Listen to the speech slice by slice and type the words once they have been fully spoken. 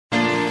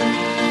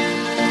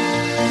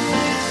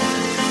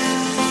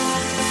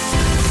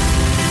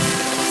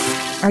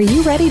Are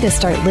you ready to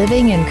start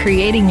living and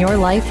creating your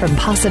life from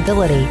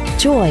possibility,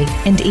 joy,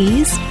 and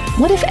ease?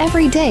 What if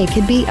every day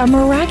could be a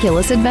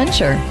miraculous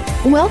adventure?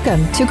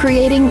 Welcome to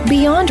Creating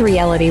Beyond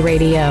Reality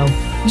Radio.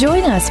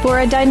 Join us for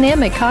a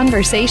dynamic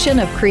conversation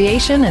of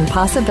creation and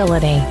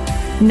possibility.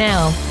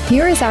 Now,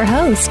 here is our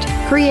host,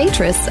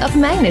 creatress of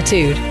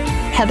magnitude,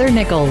 Heather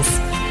Nichols.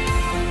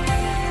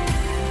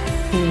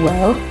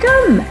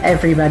 Welcome,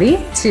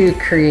 everybody, to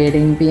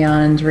Creating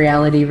Beyond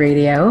Reality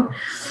Radio.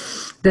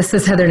 This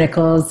is Heather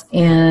Nichols,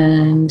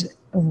 and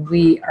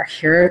we are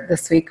here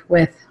this week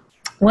with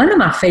one of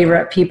my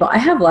favorite people. I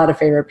have a lot of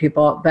favorite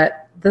people,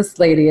 but this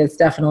lady is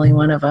definitely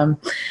one of them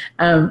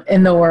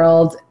in the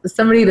world.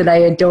 Somebody that I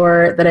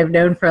adore, that I've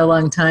known for a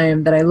long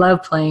time, that I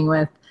love playing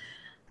with,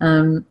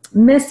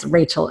 Miss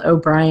Rachel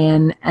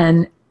O'Brien.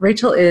 And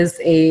Rachel is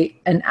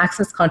an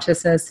access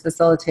consciousness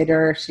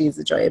facilitator. She's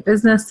a joy of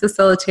business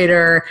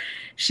facilitator.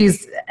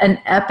 She's an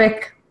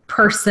epic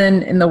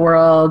person in the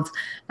world,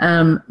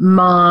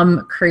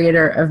 mom,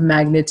 creator of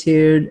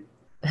magnitude,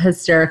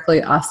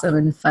 hysterically awesome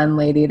and fun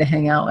lady to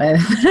hang out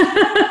with.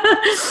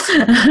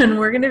 And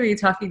we're going to be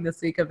talking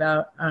this week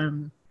about,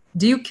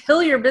 do you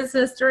kill your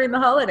business during the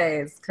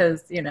holidays?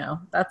 Because, you know,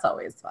 that's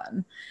always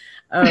fun.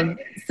 And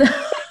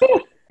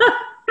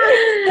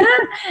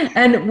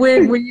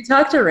when you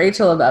talk to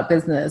Rachel about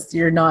business,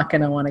 you're not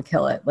going to want to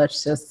kill it.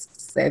 Let's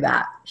just say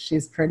that.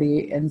 She's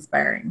pretty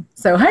inspiring.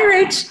 So, hi,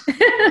 Rach.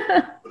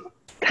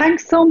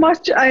 Thanks so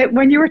much.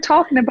 When you were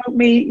talking about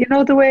me, you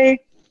know,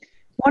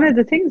 one of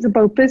the things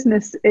about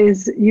business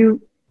is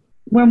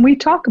when we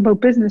talk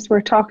about business,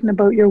 we're talking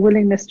about your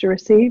willingness to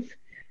receive.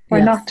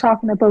 We're not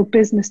talking about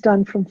business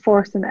done from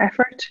force and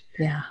effort.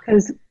 Yeah.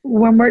 Because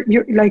when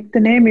you're like the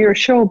name of your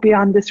show,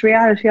 Beyond This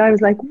Reality, I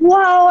was like,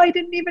 wow, I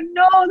didn't even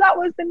know that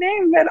was the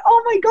name of it.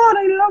 Oh my God,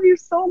 I love you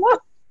so much.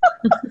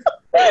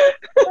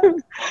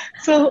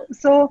 So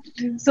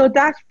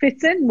that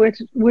fits in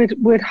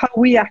with how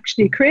we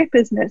actually create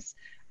business.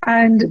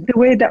 And the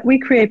way that we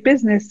create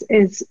business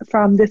is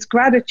from this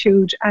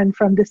gratitude and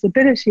from this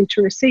ability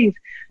to receive.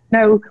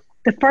 Now,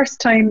 the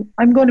first time,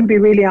 I'm going to be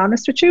really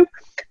honest with you,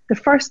 the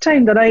first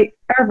time that I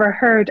ever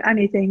heard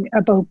anything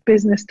about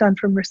business done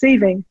from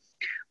receiving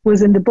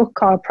was in the book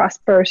called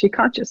Prosperity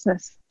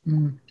Consciousness.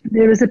 Mm.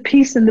 There was a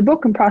piece in the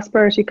book on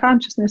Prosperity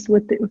Consciousness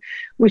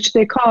which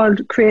they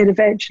called Creative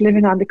Edge,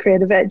 Living on the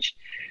Creative Edge.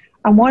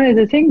 And one of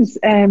the things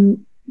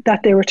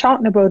that they were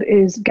talking about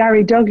is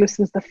Gary Douglas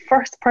was the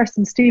first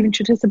person, Stephen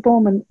Chitisa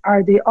Bowman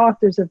are the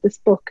authors of this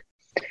book.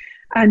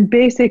 And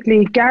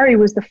basically, Gary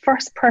was the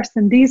first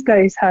person. These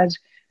guys had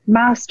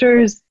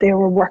masters, they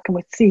were working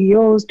with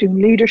CEOs,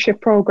 doing leadership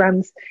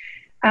programs,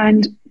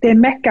 and they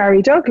met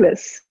Gary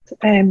Douglas,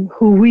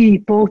 who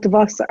both of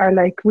us are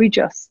like, where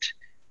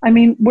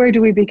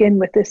do we begin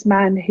with this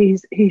man?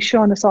 He's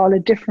shown us all a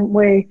different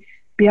way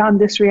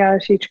beyond this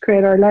reality to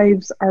create our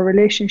lives, our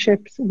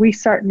relationships. We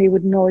certainly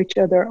would know each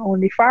other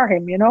only for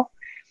him, you know.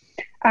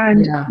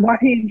 And what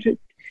he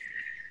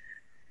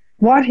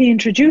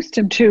introduced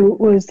him to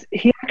was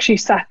he actually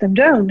sat them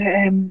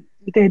down.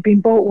 They'd been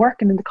both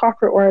working in the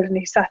corporate world, and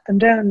he sat them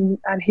down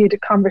and he had a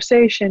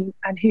conversation,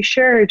 and he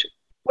shared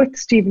with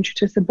Stephen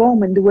Chitisa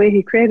Bowman the way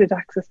he created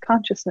Access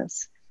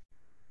Consciousness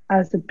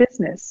as a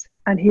business.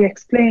 And he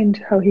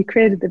explained how he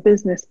created the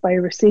business by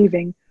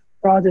receiving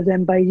rather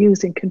than by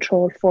using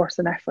control, force,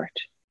 and effort.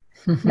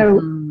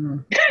 Now,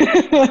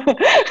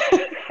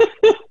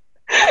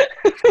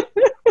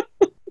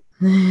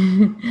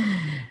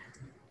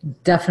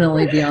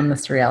 definitely beyond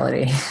this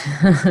reality.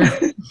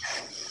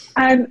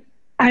 And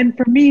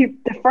for me,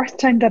 the first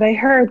time that I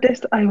heard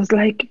this, I was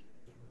like,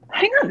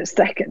 hang on a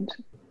second.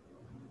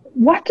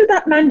 What did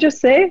that man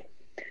just say?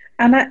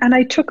 And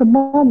I took a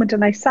moment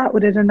and I sat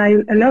with it, and I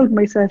allowed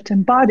myself to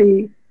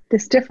embody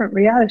this different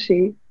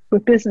reality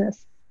with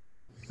business,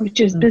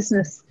 which is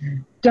business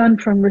done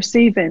from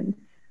receiving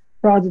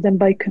rather than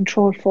by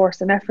control,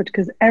 force, and effort.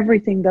 Because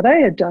everything that I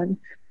had done,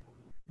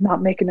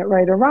 not making it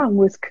right or wrong,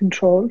 was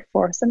control,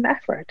 force, and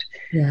effort.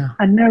 Yeah.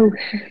 And now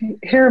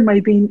here am I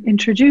being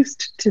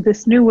introduced to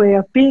this new way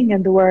of being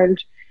in the world,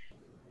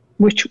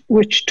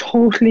 which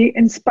totally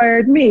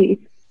inspired me.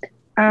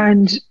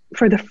 And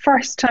for the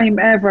first time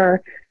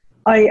ever,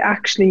 I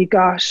actually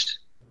got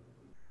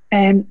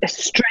a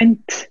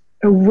strength,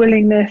 a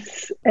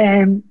willingness,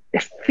 a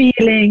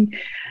feeling,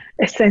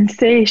 a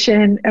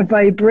sensation, a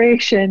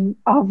vibration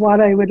of what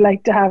I would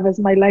like to have as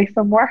my life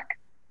and work.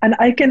 And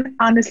I can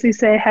honestly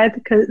say, Head,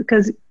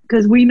 because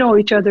we know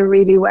each other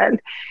really well,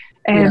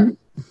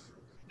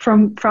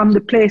 from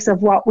the place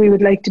of what we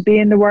would like to be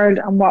in the world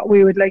and what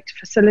we would like to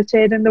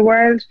facilitate in the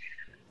world,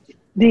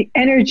 the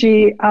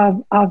energy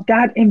of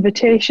that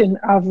invitation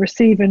of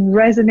receiving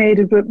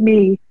resonated with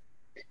me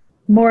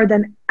more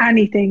than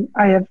anything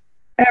I have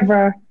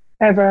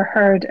ever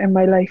heard in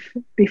my life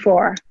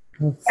before.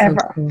 That's so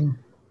ever. Cool.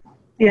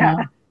 Yeah.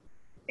 Wow.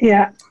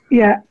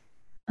 Yeah.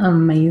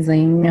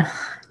 Amazing.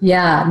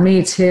 Yeah,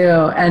 me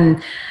too.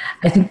 And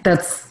I think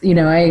that's,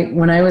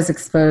 when I was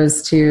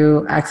exposed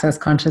to Access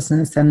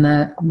Consciousness and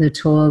the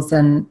tools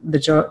and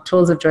the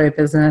tools of Joy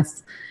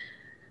Business,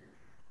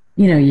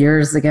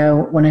 years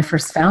ago when I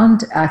first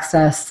found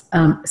Access,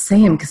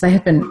 same, because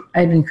I'd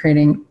been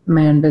creating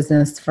my own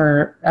business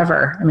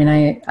forever. I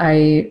mean,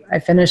 I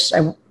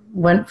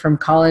went from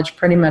college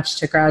pretty much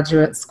to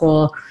graduate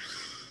school,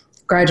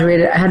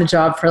 graduated. I had a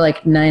job for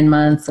like 9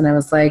 months and I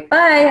was like,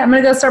 bye, I'm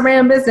going to go start my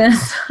own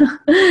business.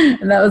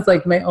 And that was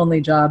like my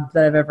only job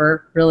that I've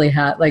ever really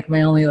had, like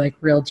my only like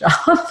real job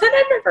that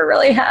I've ever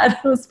really had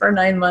was for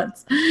 9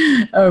 months.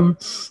 I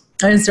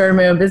started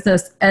my own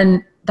business,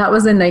 and that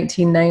was in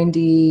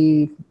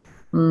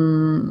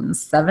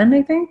 1997,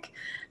 I think.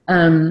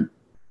 And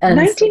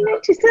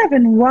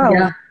 1997,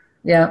 wow.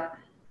 Yeah.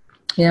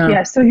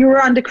 So you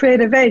were on the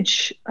creative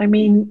edge. I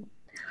mean,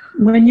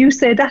 when you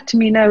say that to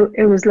me now,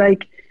 it was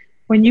like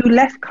when you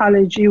left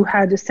college, you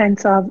had a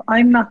sense of,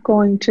 I'm not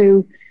going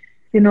to,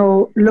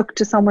 look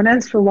to someone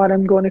else for what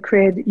I'm going to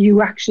create.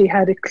 You actually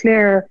had a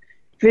clear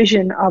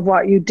vision of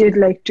what you did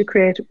like to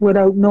create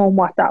without knowing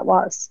what that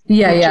was.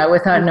 Yeah,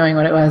 without knowing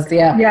what it was.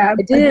 Yeah,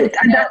 I did.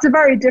 And that's a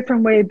very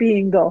different way of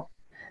being, though.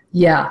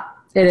 Yeah,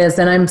 it is.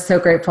 And I'm so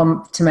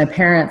grateful to my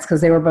parents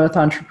because they were both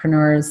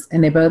entrepreneurs,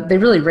 and they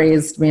really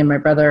raised me and my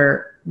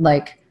brother.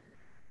 Like,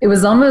 it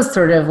was almost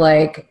sort of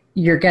like,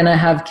 you're going to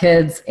have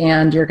kids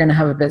and you're going to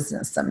have a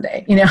business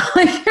someday, like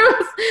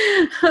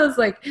I was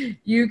like,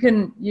 you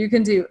can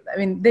do, I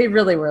mean, they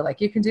really were like,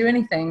 you can do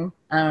anything.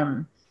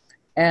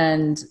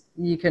 And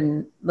you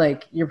can,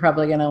 like, you're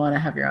probably going to want to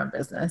have your own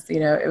business.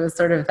 It was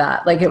sort of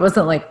that, like, it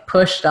wasn't like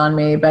pushed on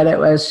me, but it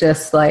was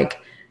just like,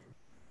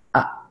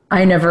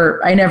 I never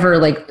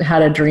like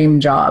had a dream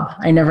job.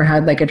 I never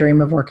had like a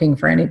dream of working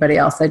for anybody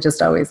else. I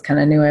just always kind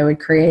of knew I would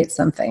create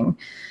something.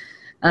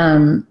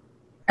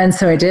 And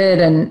so I did.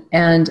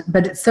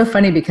 But it's so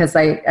funny because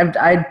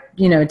I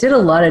did a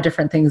lot of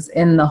different things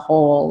in the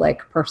whole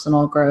like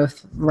personal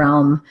growth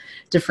realm,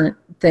 different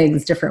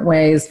things, different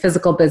ways,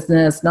 physical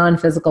business,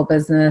 non-physical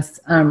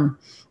business. But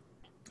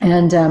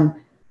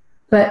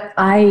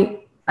I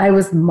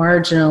was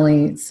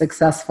marginally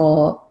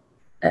successful.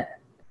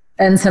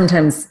 And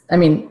sometimes, I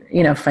mean,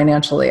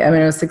 financially, I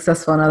was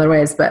successful in other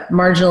ways, but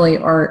marginally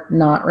or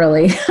not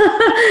really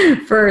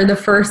for the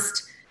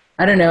first,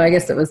 I don't know, I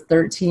guess it was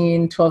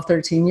 13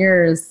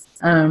 years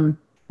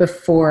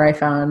before I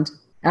found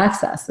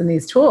Access and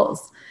these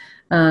tools.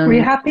 Were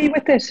you happy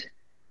with it?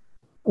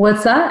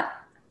 What's that?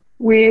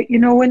 When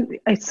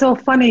it's so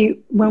funny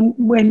when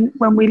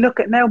we look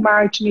at now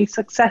marginally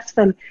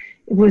successful,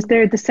 was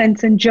there the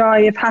sense and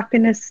joy of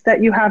happiness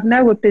that you have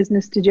now with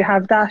business? Did you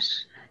have that?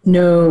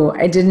 No,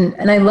 I didn't.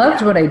 And I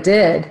loved what I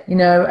did.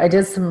 I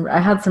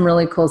had some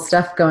really cool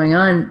stuff going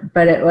on,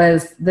 but it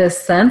was this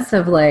sense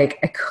of like,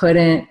 I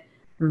couldn't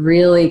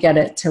really get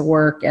it to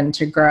work and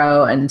to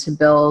grow and to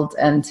build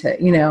and to,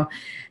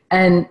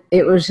 and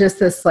it was just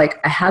this,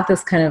 like, I had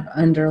this kind of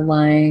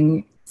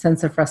underlying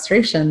sense of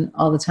frustration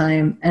all the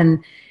time.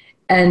 And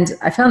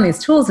I found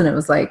these tools and it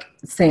was like,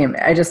 same.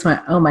 I just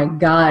went, oh my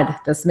God,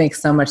 this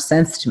makes so much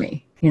sense to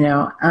me.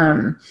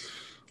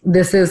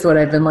 This is what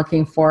I've been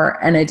looking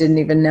for, and I didn't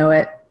even know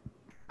it.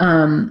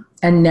 And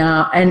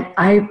now, and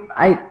I've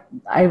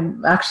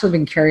actually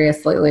been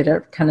curious lately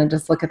to kind of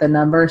just look at the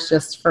numbers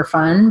just for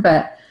fun,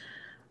 but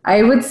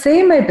I would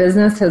say my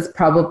business has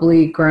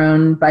probably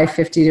grown by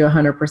 50 to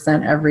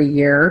 100% every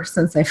year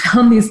since I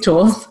found these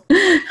tools,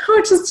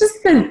 which has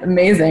just been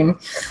amazing.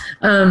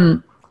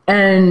 And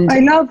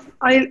I love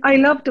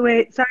the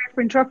way, sorry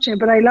for interrupting you,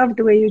 but I love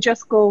the way you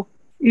just go,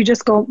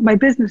 my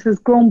business has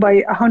grown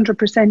by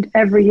 100%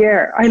 every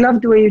year. I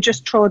love the way you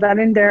just throw that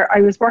in there. I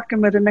was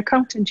working with an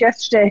accountant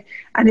yesterday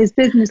and his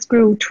business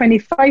grew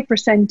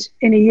 25%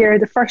 in a year,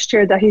 the first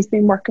year that he's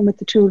been working with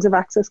the tools of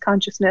Access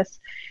Consciousness.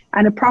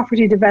 And a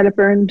property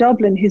developer in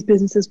Dublin, his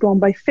business has grown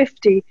by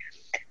 50.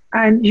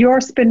 And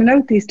you're spinning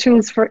out these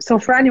tools for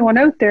anyone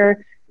out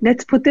there,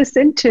 let's put this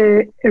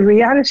into a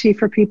reality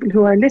for people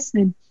who are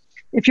listening.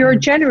 If you're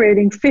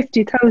generating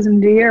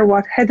 50,000 a year,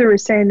 what Heather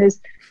is saying is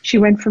she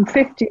went from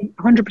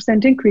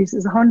 100% increase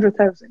is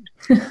 100,000.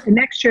 The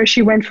next year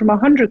she went from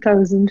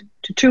 100,000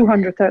 to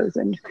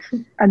 200,000.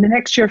 And the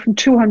next year from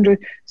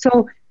 200.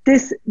 So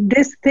this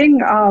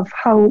thing of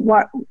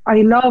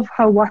I love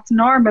how what's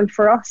normal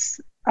for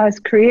us as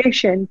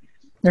creation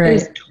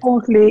is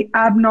totally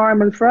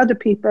abnormal for other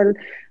people.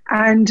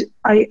 And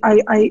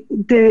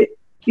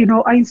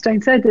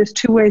Einstein said there's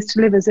two ways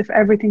to live, as if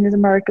everything is a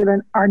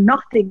miracle or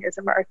nothing is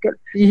a miracle.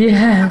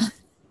 Yeah.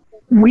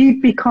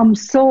 We've become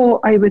so,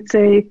 I would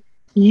say,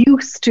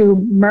 used to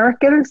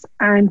miracles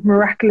and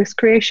miraculous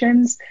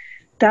creations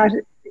that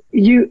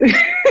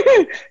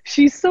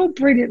she's so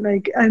brilliant,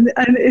 like, and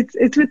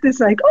it's with this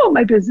like, oh,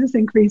 my business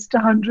increased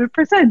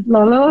 100%,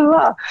 la la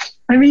la.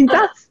 I mean,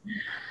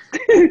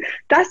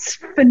 that's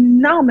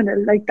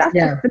phenomenal. Like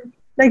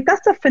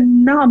that's a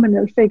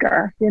phenomenal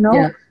figure,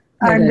 Yeah,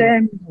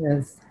 and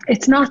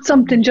it's not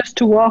something just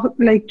to walk,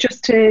 like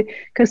just to,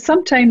 because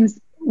sometimes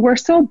we're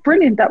so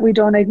brilliant that we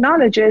don't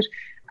acknowledge it,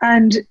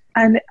 and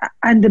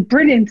the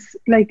brilliance,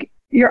 like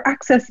you're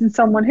accessing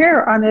someone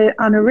here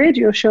on a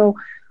radio show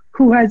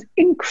who has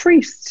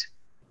increased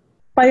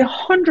by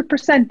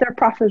 100% their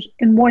profit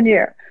in 1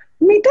 year.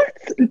 I mean,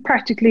 that's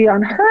practically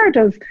unheard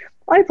of.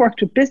 I've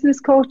worked with business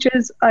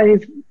coaches.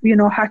 I've,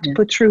 had to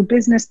put through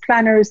business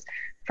planners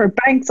for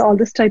banks, all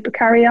this type of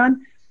carry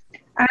on.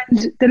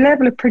 And the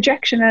level of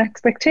projection and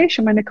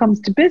expectation when it comes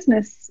to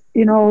business,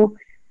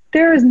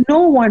 there is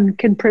no one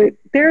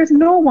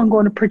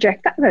going to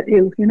project that at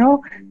you,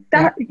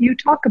 that you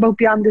talk about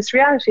beyond this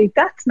reality.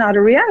 That's not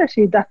a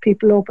reality that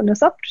people open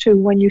us up to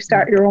when you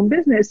start your own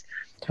business.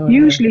 Totally.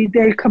 Usually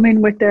they'll come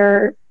in with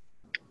their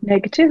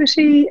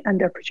negativity and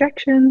their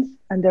projections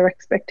and their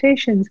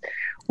expectations.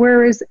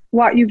 Whereas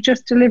what you've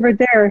just delivered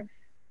there,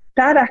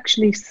 that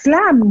actually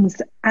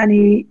slams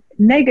any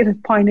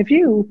negative point of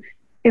view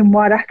in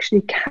what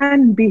actually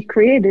can be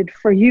created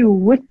for you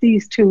with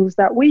these tools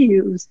that we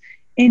use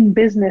in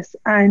business,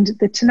 and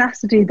the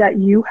tenacity that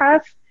you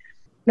have.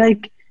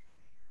 Like,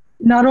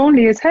 not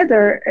only is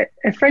Heather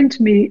a friend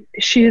to me,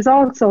 she is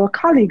also a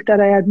colleague that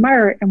I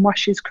admire in what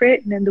she's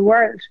creating in the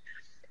world.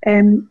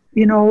 And,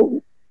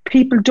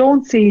 people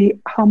don't see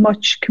how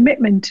much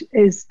commitment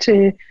is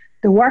to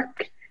the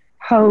work,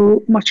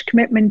 how much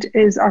commitment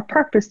is our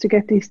purpose to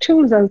get these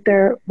tools out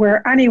there,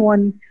 where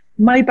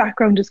my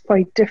background is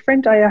quite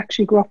different. I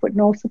actually grew up with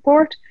no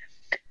support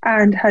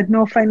and had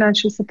no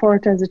financial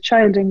support as a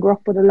child and grew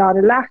up with a lot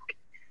of lack.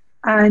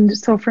 And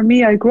so for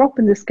me, I grew up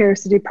in the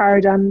scarcity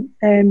paradigm,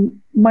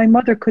 and my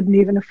mother couldn't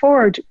even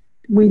afford.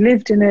 We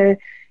lived in a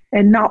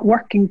not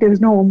working, there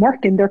was no one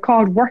working. They're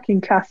called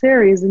working class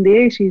areas in the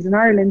 80s in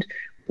Ireland,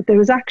 but there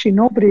was actually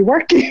nobody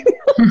working.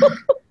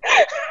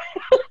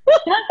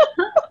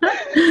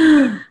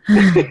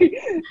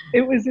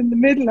 It was in the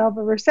middle of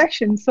a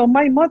recession, so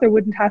my mother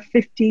wouldn't have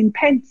 15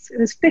 pence. It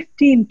was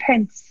 15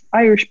 pence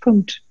Irish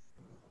punt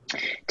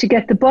to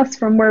get the bus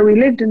from where we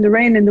lived in the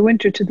rain in the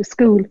winter to the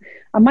school,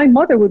 and my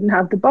mother wouldn't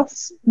have the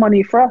bus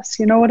money for us,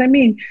 you know what I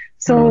mean?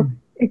 So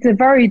it's a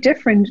very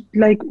different,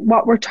 like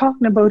what we're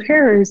talking about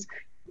here is,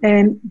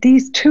 and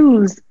these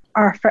tools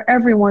are for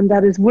everyone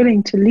that is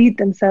willing to lead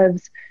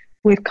themselves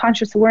with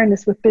conscious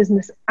awareness with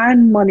business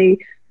and money,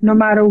 no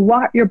matter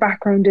what your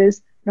background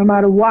is, no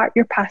matter what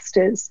your past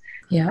is.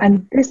 Yeah.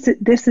 And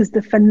this is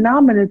the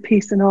phenomenal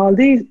piece in all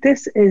these.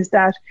 This is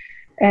that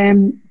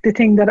the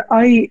thing that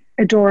I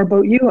adore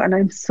about you, and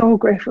I'm so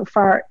grateful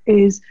for,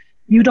 is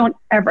you don't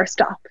ever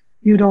stop.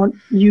 You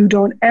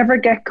don't ever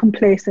get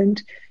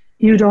complacent.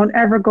 You don't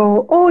ever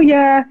go, oh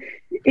yeah,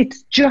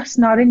 it's just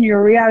not in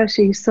your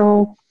reality.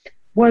 So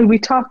while we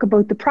talk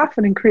about the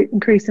profit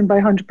increasing by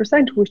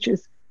 100%, which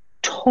is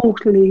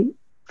totally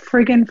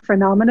friggin'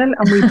 phenomenal,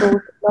 and we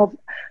both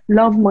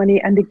love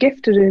money and the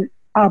gift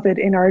of it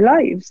in our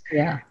lives.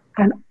 Yeah.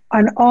 And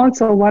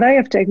also what I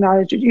have to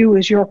acknowledge with you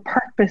is your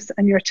purpose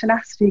and your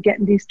tenacity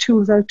getting these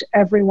tools out to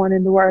everyone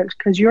in the world,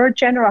 because your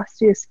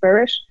generosity of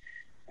spirit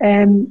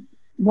and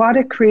what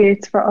it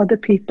creates for other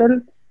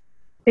people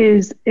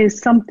is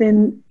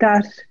something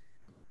that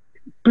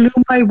blew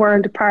my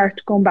world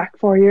apart going back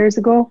 4 years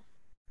ago.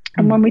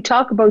 And when we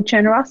talk about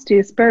generosity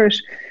of spirit,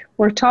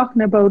 we're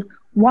talking about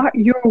what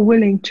you're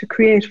willing to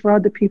create for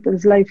other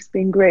people's lives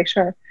being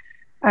greater.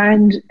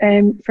 And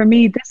for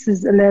me, this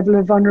is a level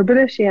of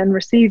vulnerability and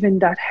receiving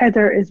that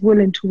Heather is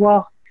willing to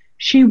walk.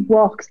 She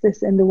walks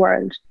this in the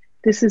world.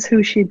 This is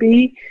who she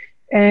be.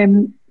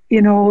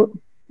 The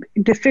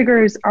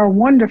figures are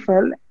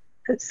wonderful.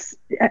 It's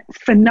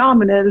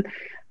phenomenal.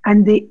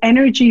 And the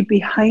energy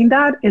behind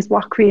that is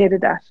what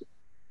created that.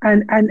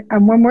 And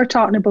when we're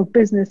talking about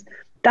business,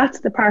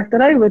 that's the part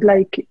that I would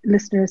like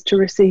listeners to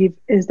receive,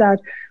 is that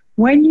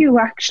when you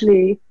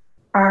actually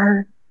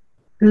are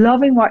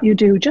loving what you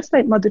do, just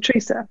like Mother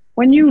Teresa,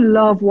 when you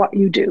love what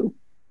you do,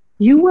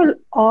 you will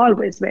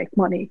always make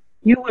money.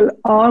 You will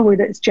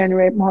always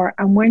generate more.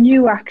 And when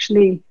you're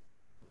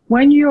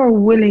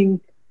willing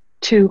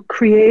to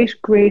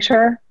create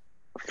greater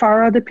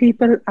for other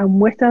people and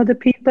with other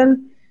people,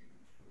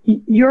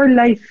 your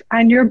life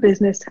and your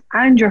business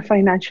and your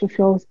financial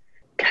flows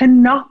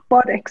cannot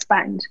but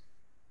expand.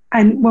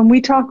 And when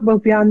we talk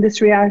about beyond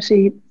this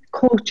reality,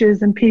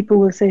 coaches and people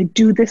will say,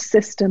 do this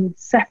system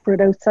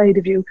separate outside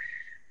of you.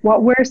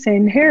 What we're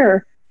saying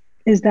here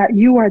is that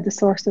you are the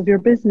source of your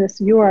business.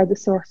 You are the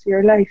source of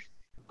your life.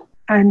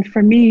 And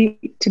for me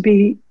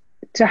to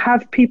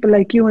have people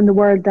like you in the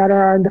world that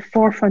are on the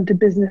forefront of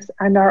business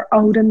and are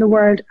out in the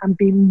world and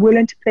be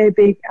willing to play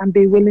big and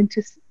be willing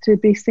to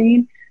be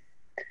seen,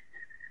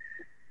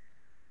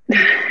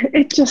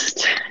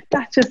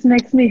 that just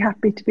makes me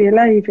happy to be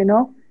alive,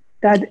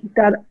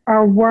 that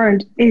our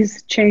world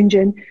is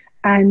changing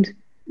and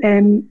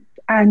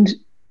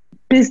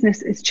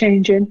business is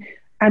changing,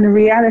 and a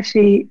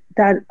reality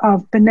that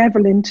of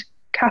benevolent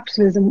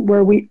capitalism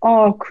where we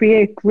all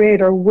create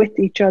greater with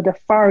each other,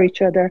 for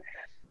each other.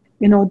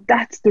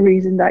 That's the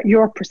reason that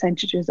your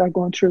percentages are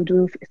going through the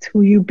roof. It's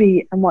who you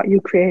be and what you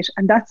create.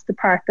 And that's the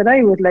part that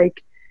I would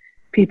like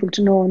people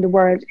to know in the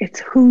world. It's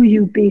who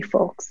you be,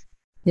 folks.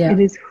 Yeah. It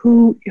is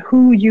who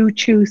you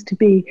choose to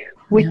be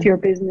with your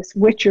business,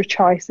 with your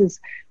choices,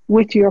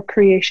 with your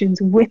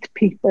creations, with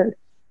people.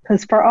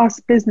 Because for us,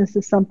 business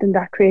is something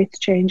that creates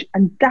change,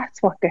 and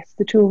that's what gets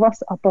the two of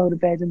us up out of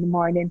bed in the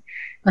morning.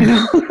 You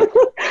know,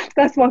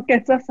 that's what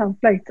gets us on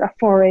flights at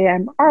 4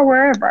 a.m. or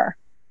wherever.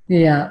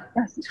 Yeah,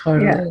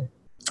 totally. Yeah.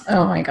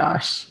 Oh my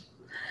gosh.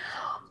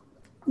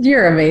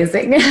 You're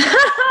amazing.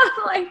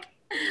 Like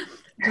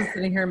just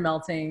sitting here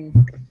melting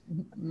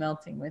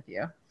with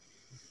you.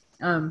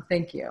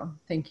 Thank you.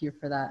 Thank you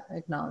for that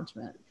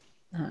acknowledgement.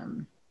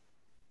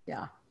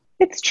 Yeah.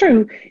 It's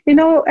true. You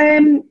know,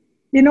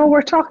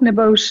 we're talking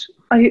about,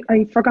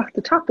 I forgot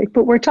the topic,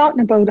 but we're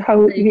talking about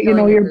how, you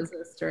know,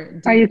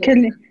 are you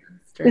killing,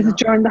 is it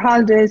during the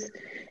holidays?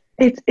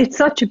 It's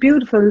such a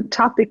beautiful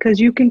topic because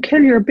you can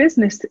kill your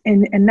business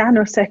in a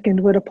nanosecond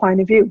with a point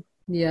of view.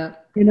 Yeah.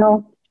 You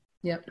know?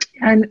 Yep.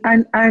 And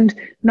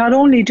not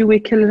only do we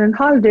kill it in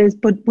holidays,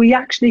 but we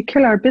actually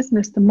kill our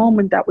business the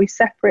moment that we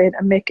separate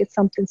and make it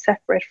something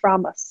separate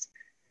from us.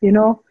 You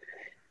know?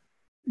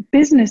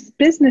 Business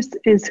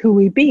is who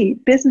we be.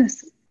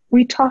 Business,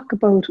 we're talking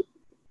about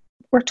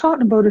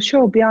a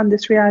show beyond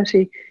this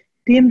reality.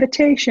 The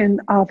invitation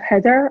of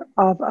Heather,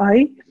 of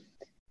I,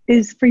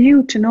 is for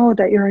you to know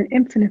that you're an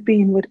infinite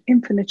being with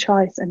infinite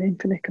choice and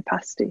infinite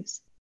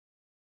capacities.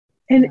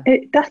 And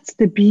that's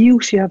the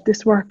beauty of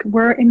this work.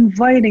 We're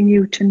inviting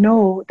you to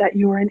know that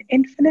you're an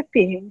infinite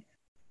being,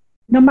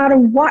 no matter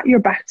what your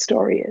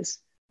backstory is,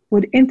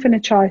 with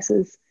infinite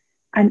choices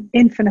and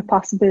infinite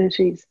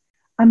possibilities.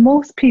 And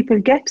most people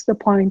get to the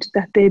point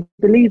that they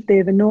believe they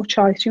have a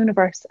no-choice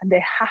universe and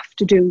they have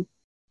to do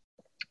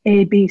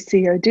A, B,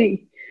 C, or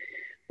D.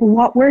 But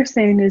what we're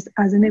saying is,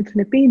 as an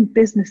infinite being,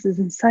 business is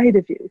inside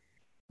of you.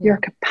 Your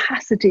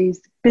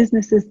capacities,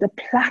 business is the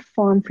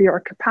platform for your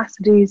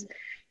capacities,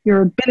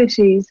 your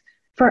abilities,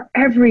 for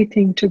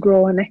everything to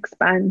grow and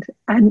expand.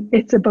 And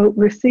it's about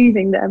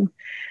receiving them.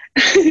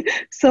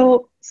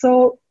 So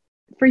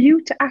for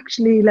you to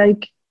actually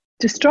like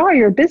destroy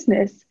your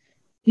business,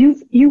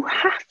 you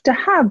have to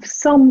have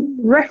some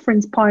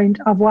reference point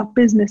of what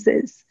business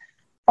is,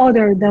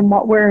 other than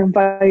what we're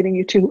inviting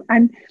you to.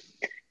 And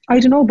I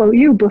don't know about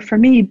you, but for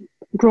me,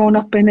 growing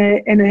up in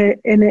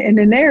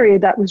an area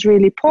that was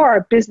really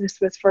poor, business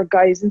was for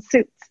guys in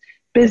suits.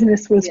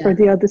 Business was for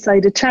the other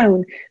side of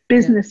town.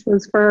 Business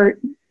was for,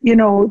 you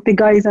know, the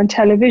guys on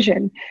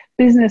television.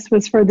 Business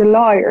was for the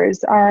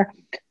lawyers.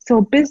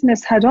 So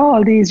business had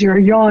all these, you're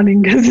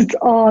yawning because it's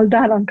all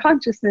that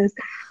unconsciousness.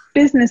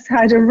 Business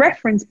had a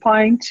reference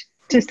point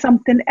to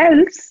something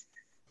else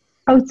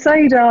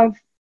outside of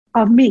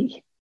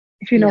me,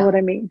 if you know what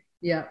I mean.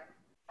 Yeah.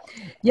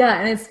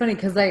 Yeah. And it's funny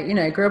because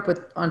I grew up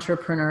with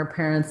entrepreneur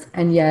parents,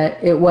 and yet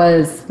it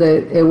was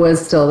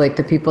still like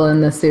the people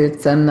in the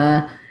suits and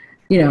the,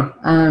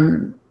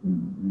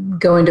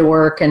 going to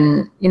work,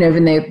 and,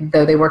 even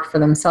though they worked for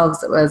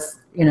themselves, it was,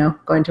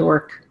 going to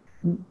work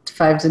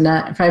 5 to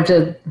 9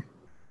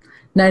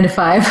 to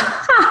 5.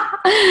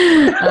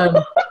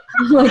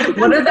 Like,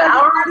 what are the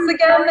hours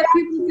again that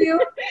people do?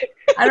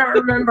 I don't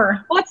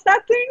remember. What's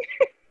that thing?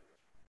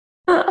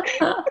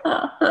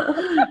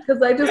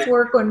 Because I just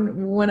work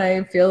when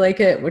I feel like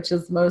it, which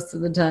is most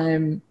of the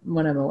time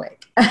when I'm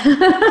awake.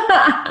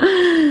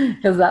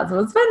 Because that's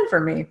what's fun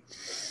for me.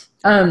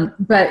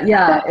 But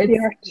yeah,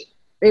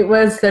 it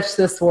was such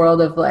this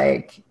world of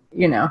like,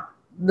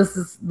 this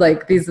is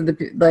like, these are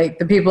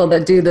the people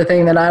that do the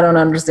thing that I don't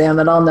understand,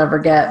 that I'll never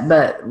get,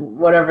 but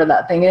whatever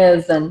that thing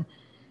is.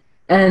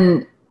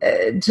 And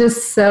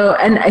just so,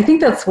 and I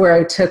think that's where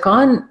I took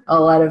on a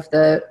lot of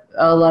the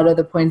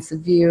points of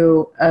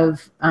view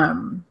of,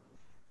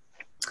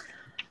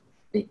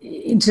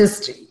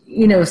 just,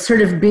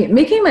 sort of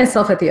making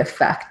myself at the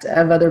effect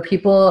of other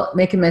people,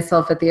 making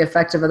myself at the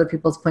effect of other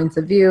people's points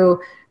of view,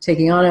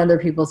 taking on other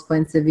people's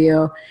points of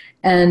view.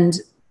 And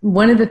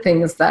one of the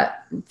things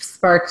that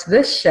sparked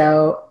this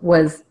show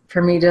was,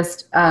 for me,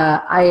 just,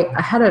 I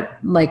had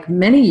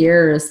many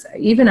years,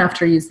 even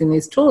after using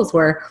these tools,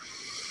 where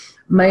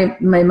my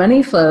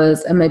money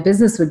flows and my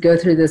business would go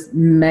through this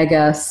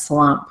mega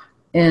slump.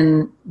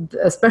 In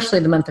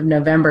especially the month of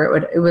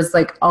November, it was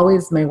like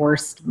always my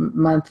worst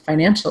month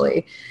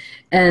financially.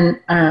 And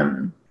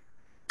I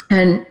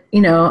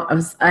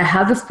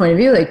had this point of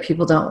view, like,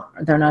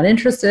 they're not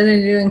interested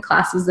in doing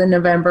classes in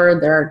November.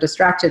 They're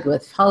distracted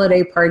with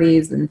holiday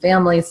parties and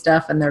family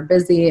stuff, and they're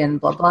busy and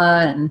blah,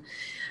 blah. And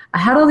I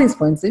had all these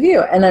points of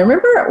view. And I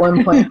remember at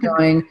one point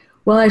going,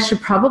 well, I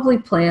should probably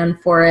plan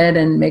for it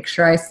and make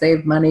sure I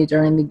save money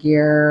during the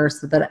year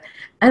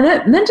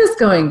and then just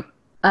going,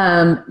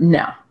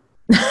 no.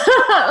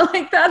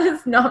 Like, that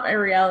is not my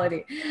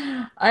reality.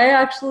 I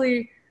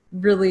actually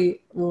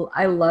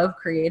I love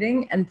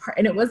creating, and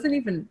it wasn't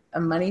even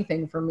a money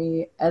thing for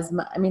me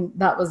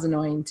that was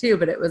annoying too,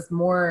 but it was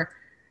more,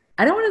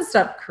 I don't want to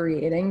stop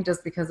creating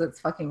just because it's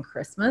fucking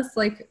Christmas.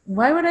 Like,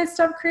 why would I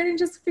stop creating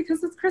just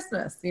because it's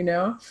Christmas,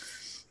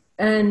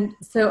 And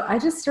so I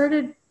just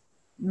started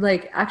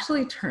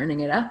actually turning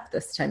it up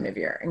this time of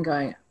year and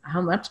going, how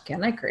much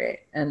can I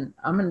create? And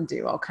I'm going to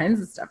do all kinds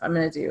of stuff. I'm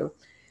going to do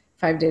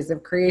 5 days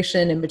of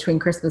creation in between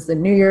Christmas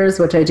and New Year's,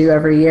 which I do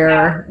every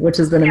year, which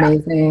has been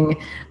amazing.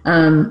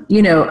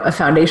 A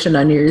foundation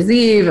on New Year's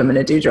Eve. I'm going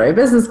to do Joy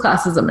Business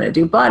classes. I'm going to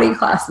do body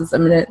classes.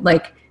 I'm going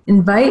to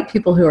invite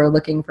people who are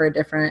looking for a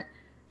different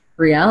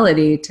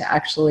reality to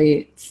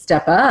actually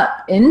step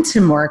up into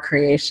more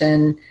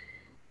creation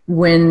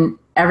when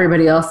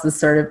everybody else is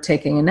sort of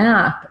taking a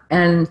nap.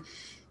 And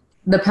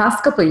the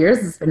past couple of years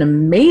has been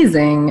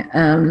amazing.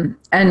 And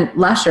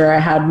last year I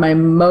had my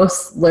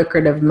most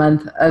lucrative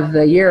month of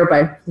the year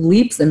by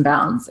leaps and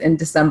bounds in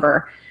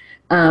December.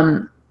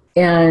 And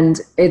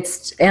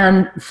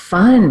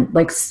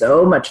fun,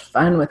 so much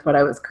fun with what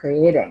I was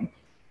creating.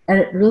 And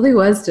it really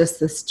was just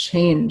this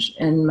change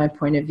in my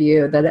point of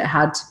view that it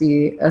had to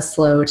be a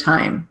slow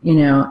time,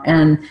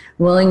 and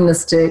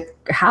willingness to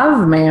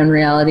have my own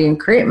reality and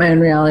create my own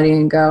reality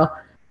and go,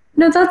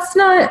 no, that's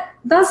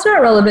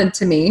not relevant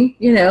to me.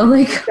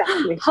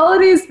 Exactly.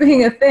 Holidays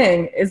being a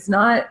thing is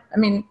not,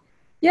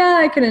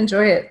 I can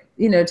enjoy it,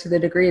 to the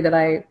degree that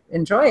I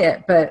enjoy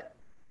it, but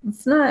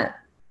it's not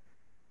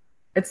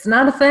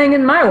a thing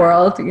in my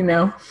world,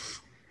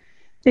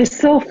 It's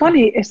so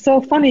funny. It's so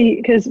funny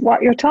because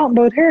what you're talking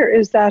about here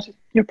is that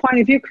your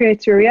point of view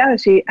creates your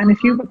reality. And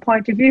if you have a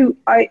point of view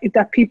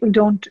that people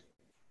don't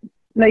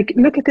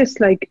look at this,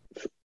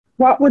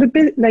 what would it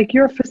be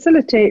you're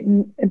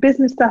facilitating a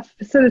business that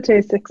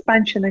facilitates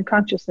expansion and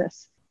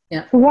consciousness.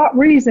 Yeah. For what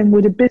reason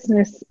would a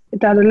business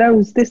that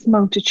allows this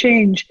amount to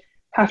change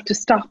have to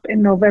stop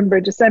in November,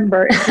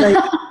 December?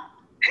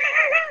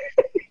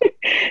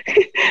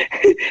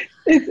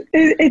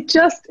 It's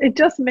it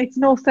just makes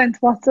no sense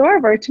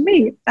whatsoever to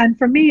me. And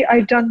for me,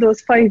 I've done those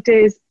 5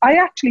 days. I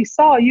actually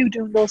saw you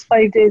doing those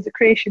 5 days of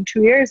creation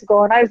 2 years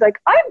ago, and I was like,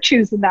 I'm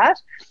choosing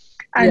that.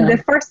 And the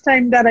first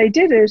time that I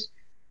did it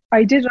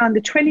on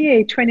the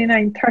 28th,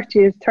 29th,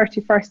 30th,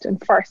 31st, and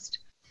 1st.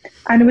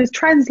 And it was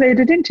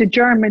translated into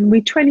German.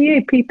 We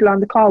 28 people on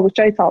the call, which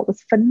I thought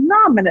was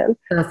phenomenal.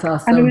 That's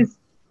awesome. And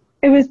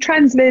it was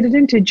translated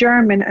into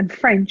German and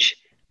French,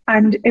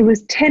 and it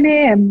was 10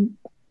 a.m.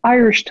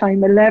 Irish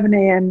time, 11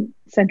 a.m.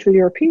 Central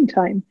European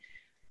time.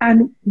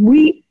 And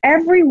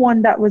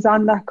everyone that was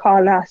on that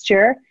call last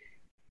year,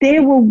 they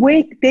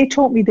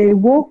told me they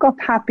woke up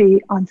happy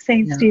on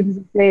St.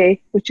 Stephen's Day,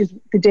 which is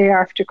the day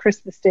after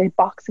Christmas Day,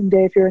 Boxing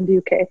Day if you're in the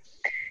UK,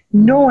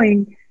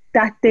 knowing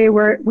that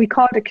we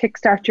called it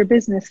Kickstart Your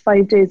Business,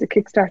 5 days of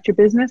Kickstart Your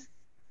Business.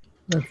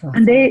 That's awesome.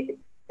 And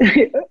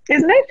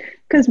isn't it?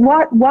 Because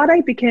what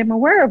I became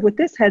aware of with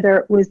this,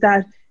 Heather, was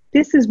that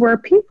this is where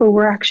people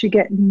were actually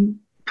getting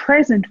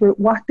present with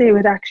what they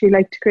would actually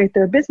like to create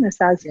their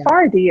business as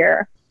for the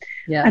year.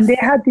 Yes. And they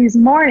had these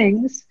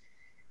mornings,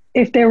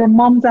 if they were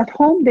moms at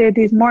home, they had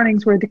these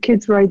mornings where the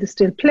kids were either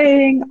still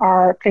playing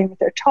or playing with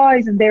their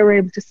toys, and they were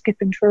able to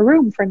skip into a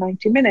room for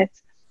 90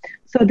 minutes.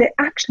 So they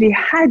actually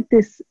had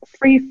this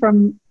free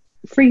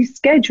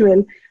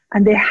schedule,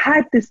 and they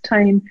had this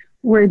time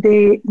where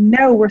they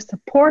now were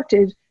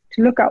supported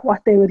to look at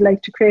what they would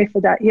like to create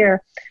for that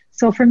year.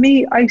 So for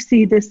me, I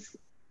see this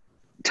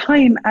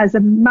time as a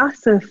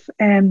massive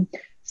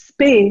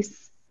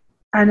space,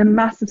 and a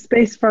massive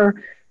space for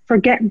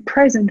getting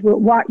present with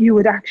what you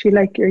would actually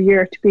like your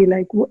year to be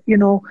like.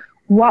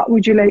 What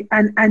would you like?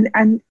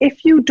 And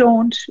if you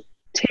don't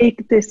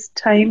take this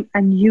time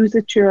and use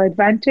it to your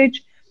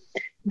advantage,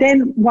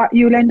 then what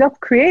you'll end up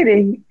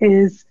creating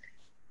is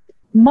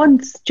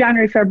months,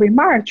 January, February,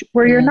 March,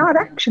 where you're not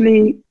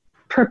actually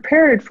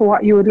prepared for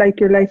what you would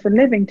like your life and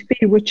living to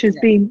be, which has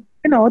been,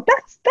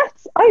 that's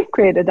I've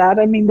created that.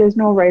 There's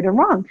no right or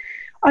wrong.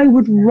 I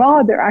would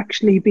rather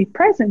actually be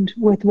present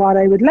with what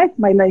I would like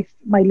my life,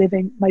 my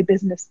living, my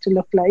business to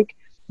look like.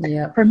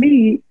 Yeah. For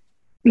me,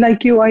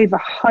 like you, I have a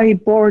high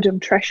boredom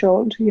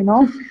threshold,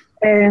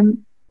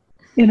 and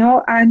if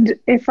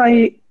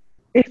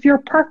your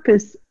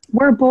purpose,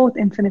 we're both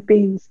infinite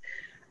beings.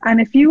 And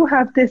if you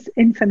have this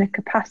infinite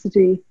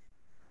capacity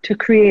to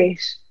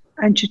create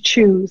and to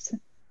choose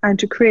and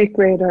to create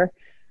greater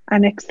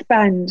and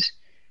expand,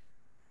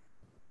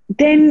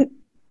 then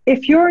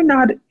if you're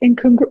not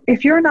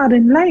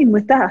in line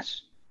with that,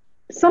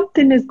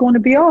 something is going to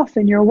be off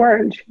in your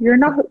world. You're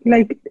not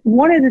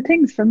one of the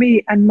things for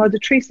me, and Mother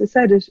Teresa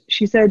said it,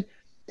 she said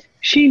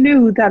she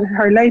knew that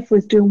her life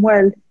was doing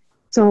well.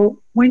 So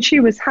when she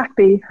was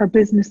happy, her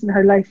business and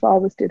her life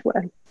always did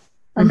well.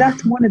 And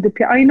that's one of the,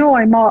 I know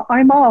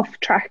I'm off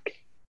track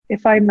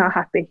if I'm not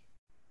happy.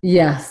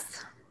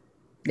 Yes,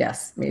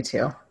 me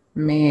too.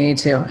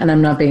 And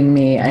I'm not being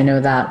me. I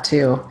know that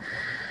too.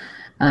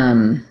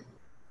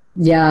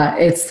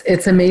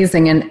 It's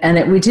amazing.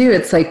 And we do,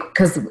 it's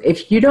because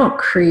if you don't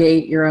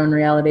create your own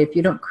reality, if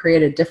you don't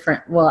create a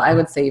different, I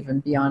would say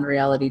even beyond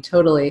reality,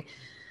 totally,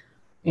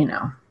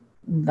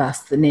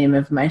 that's the name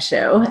of my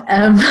show.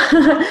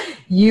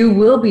 You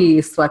will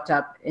be swept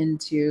up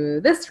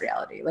into this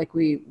reality.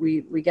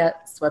 We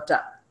get swept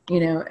up,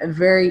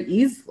 very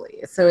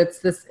easily. So it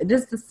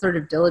is this sort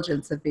of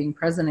diligence of being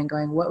present and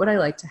going, what would I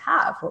like to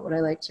have? What would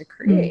I like to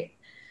create?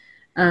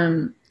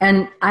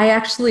 And I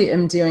actually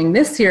am doing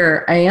this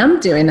year, I am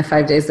doing the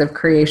 5 days of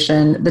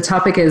creation. The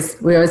topic is,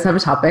 we always have a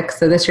topic.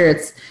 So this year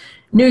it's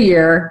New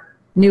Year,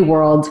 New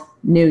World,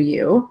 New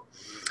You.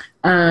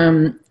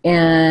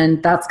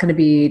 And that's going to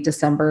be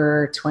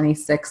December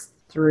 26th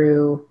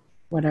through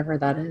whatever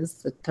that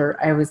is. The third,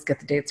 I always get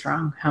the dates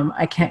wrong.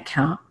 I can't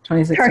count.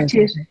 26th,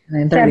 30th.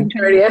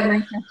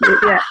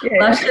 Yeah.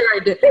 Last year I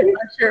did.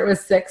 Last year it was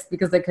 6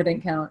 because I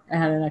couldn't count. I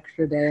had an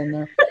extra day in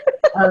there.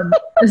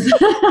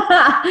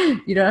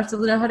 You don't have to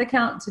know how to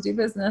count to do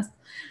business.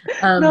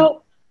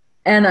 No.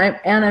 And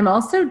I'm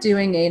also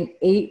doing an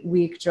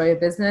 8-week Joy of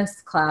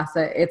Business class.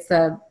 It's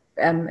a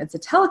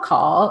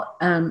telecall.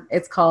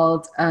 It's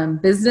called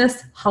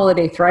Business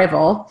Holiday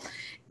Thrival,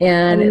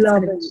 and it's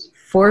going to be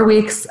 4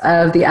 weeks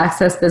of the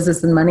Access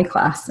Business and Money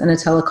class and a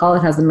telecall.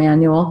 It has a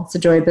manual. It's a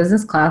Joy of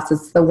Business class.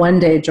 It's the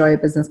 1-day Joy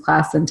of Business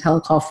class in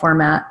telecall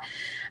format.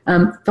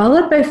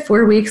 Followed by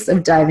 4 weeks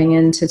of diving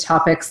into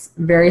topics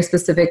very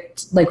specific,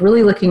 like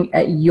really looking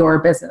at your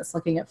business,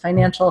 looking at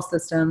financial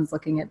systems,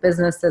 looking at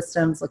business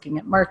systems, looking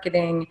at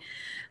marketing,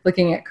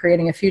 looking at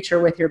creating a future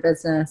with your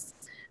business.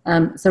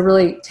 So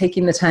really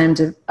taking the time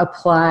to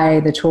apply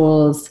the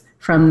tools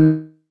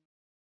from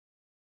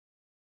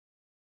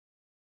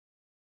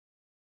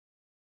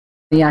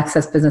the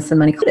Access Business and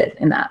Money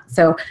in that.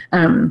 So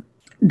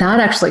that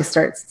actually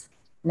starts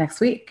next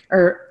week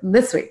or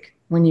this week.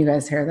 When you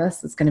guys hear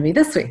this, it's going to be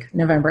this week,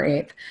 November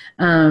 8th.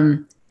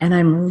 And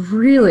I'm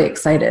really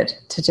excited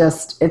to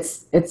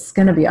it's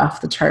going to be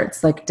off the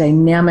charts, like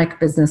dynamic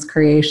business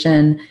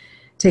creation,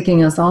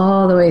 taking us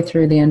all the way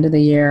through the end of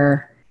the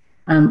year,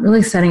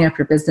 really setting up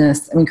your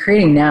business. I mean,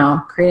 creating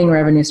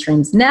revenue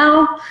streams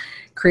now,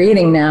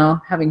 creating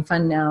now, having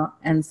fun now,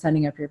 and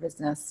setting up your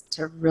business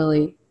to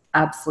really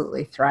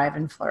absolutely thrive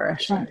and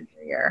flourish in the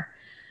new year.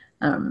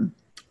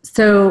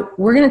 So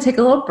we're going to take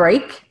a little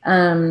break.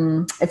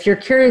 If you're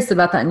curious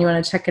about that and you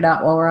want to check it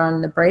out while we're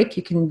on the break,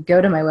 you can go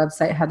to my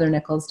website,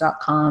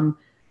 heathernichols.com.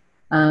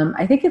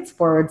 I think it's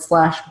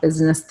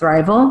 /business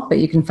thrival, but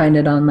you can find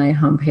it on my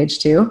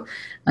homepage too,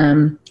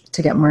 to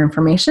get more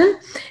information.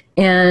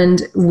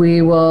 And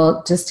we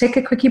will just take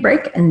a quickie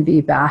break and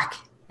be back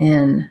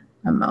in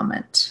a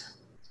moment.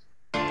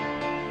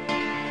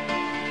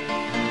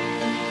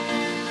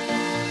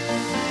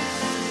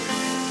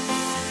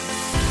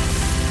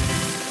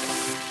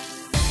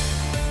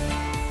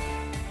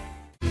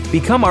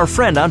 Become our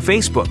friend on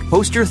Facebook.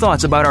 Post your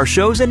thoughts about our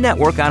shows and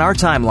network on our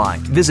timeline.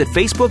 Visit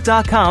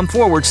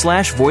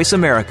facebook.com/Voice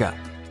America.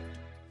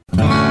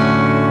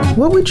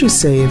 What would you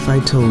say if I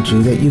told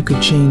you that you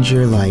could change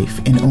your life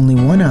in only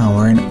 1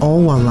 hour and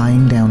all while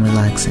lying down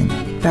relaxing?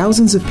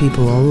 Thousands of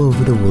people all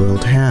over the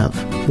world have.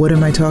 What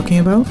am I talking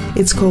about?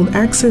 It's called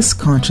Access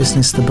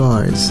Consciousness, the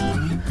BARS.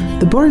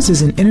 The BARS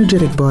is an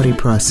energetic body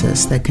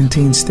process that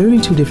contains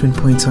 32 different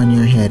points on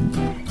your head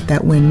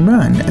that, when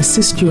run,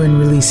 assist you in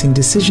releasing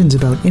decisions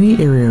about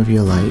any area of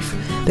your life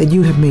that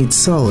you have made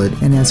solid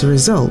and as a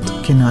result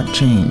cannot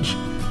change.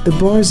 The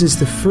BARS is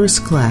the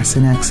first class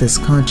in Access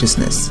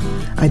Consciousness,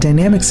 a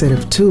dynamic set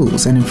of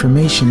tools and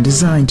information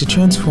designed to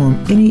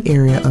transform any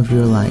area of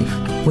your life.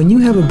 When you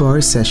have a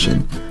BARS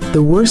session,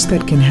 the worst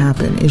that can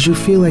happen is you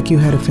feel like you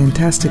had a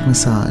fantastic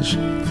massage.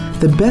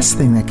 The best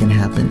thing that can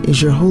happen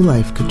is your whole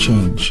life could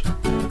change.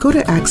 Go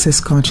to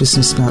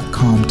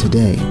accessconsciousness.com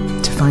today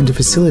to find a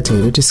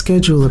facilitator to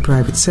schedule a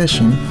private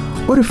session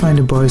or to find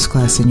a BARS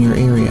class in your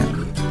area.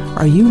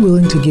 Are you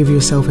willing to give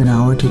yourself an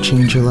hour to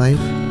change your life?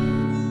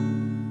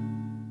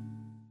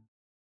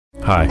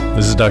 Hi,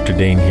 this is Dr.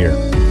 Dane here.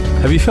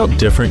 Have you felt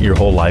different your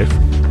whole life?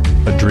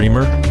 A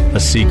dreamer, a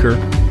seeker,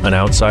 an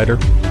outsider?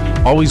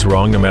 Always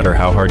wrong no matter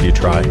how hard you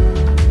try?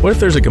 What if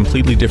there's a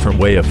completely different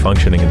way of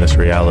functioning in this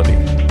reality?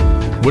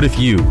 What if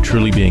you,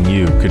 truly being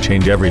you, could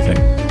change everything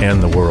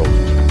and the world?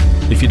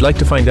 If you'd like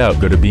to find out,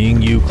 go to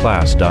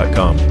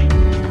beingyouclass.com.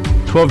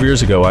 12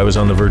 years ago, I was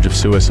on the verge of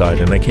suicide,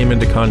 and I came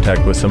into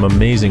contact with some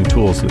amazing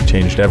tools that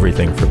changed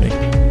everything for me.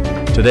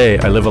 Today,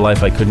 I live a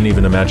life I couldn't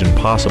even imagine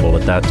possible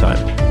at that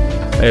time.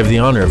 I have the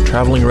honor of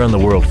traveling around the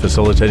world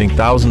facilitating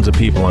thousands of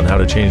people on how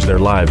to change their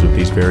lives with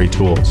these very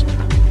tools.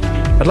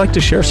 I'd like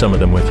to share some of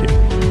them with you.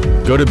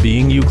 Go to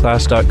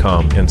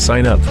beingyouclass.com and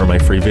sign up for my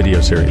free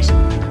video series.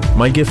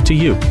 My gift to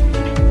you.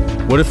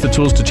 What if the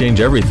tools to change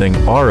everything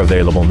are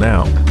available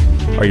now?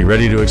 Are you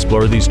ready to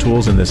explore these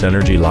tools in this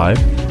energy live?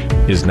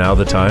 Is now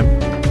the time?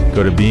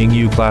 Go to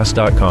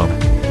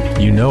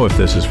beingyouclass.com. You know if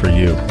this is for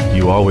you.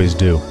 You always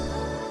do.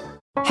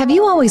 Have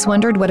you always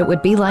wondered what it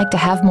would be like to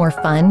have more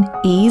fun,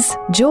 ease,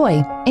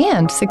 joy,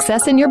 and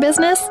success in your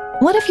business?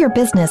 What if your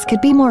business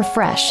could be more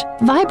fresh,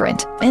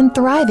 vibrant, and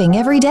thriving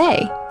every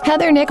day?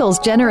 Heather Nichols'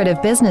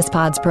 Generative Business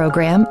Pods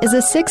program is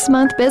a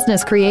 6-month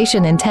business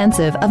creation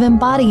intensive of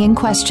embodying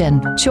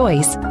question,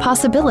 choice,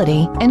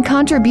 possibility, and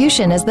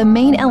contribution as the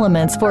main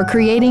elements for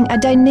creating a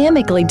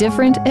dynamically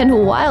different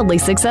and wildly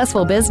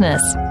successful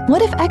business.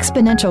 What if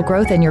exponential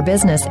growth in your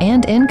business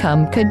and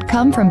income could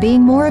come from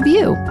being more of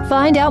you?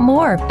 Find out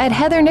more at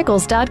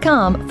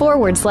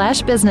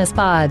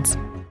heathernichols.com/businesspods.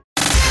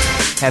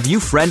 Have you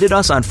friended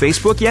us on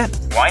Facebook yet?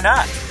 Why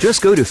not?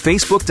 Just go to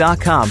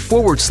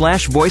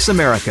facebook.com/Voice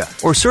America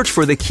or search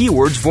for the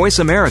keywords Voice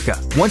America.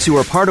 Once you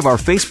are part of our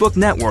Facebook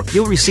network,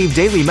 you'll receive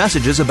daily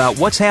messages about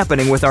what's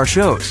happening with our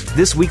shows,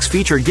 this week's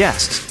featured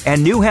guests,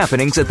 and new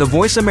happenings at the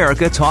Voice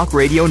America Talk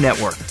Radio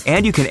Network.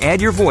 And you can add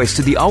your voice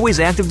to the always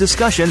active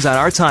discussions on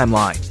our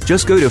timeline.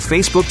 Just go to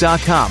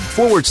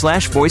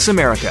facebook.com/Voice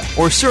America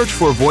or search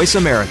for Voice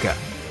America.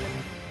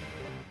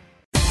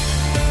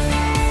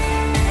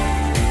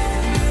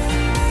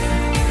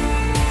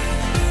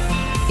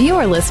 You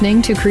are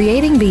listening to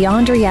Creating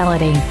Beyond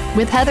Reality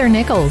with Heather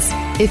Nichols.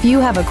 If you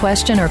have a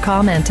question or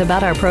comment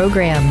about our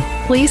program,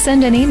 please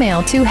send an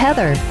email to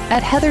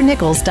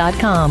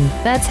heather@heathernichols.com.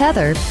 That's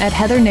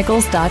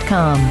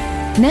heather@heathernichols.com.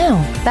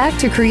 Now, back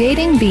to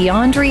Creating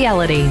Beyond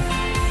Reality.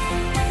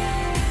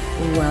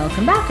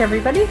 Welcome back,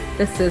 everybody.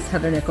 This is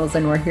Heather Nichols,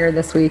 and we're here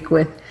this week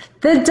with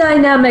the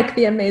dynamic,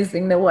 the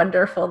amazing, the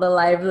wonderful, the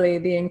lively,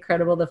 the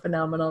incredible, the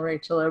phenomenal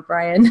Rachel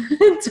O'Brien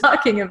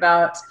talking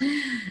about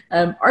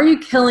are you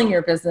killing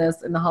your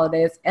business in the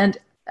holidays, and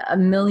a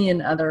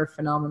million other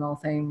phenomenal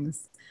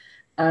things.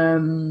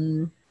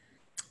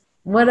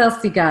 What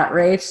else you got,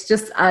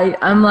 Rach?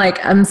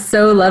 I'm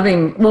so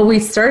loving. Well, we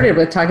started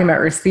with talking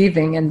about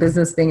receiving and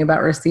business being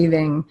about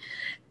receiving,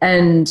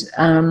 and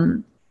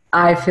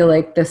I feel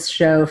like this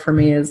show for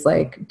me is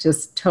like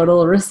just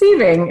total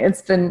receiving.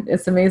 It's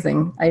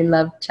amazing. I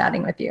love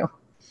chatting with you.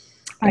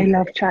 I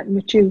love chatting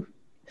with you.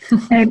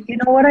 And you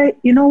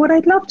know what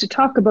I'd love to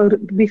talk about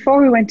before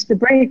we went to the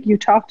break. You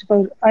talked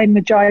about I'm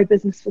a Joy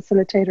Business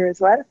Facilitator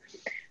as well,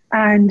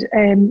 and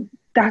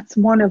that's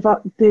one of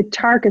the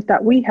target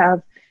that we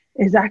have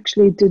is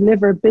actually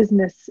deliver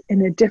business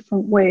in a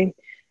different way.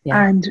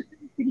 Yeah. And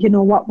you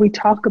know, what we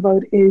talk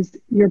about is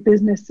your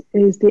business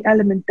is the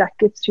element that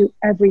gives you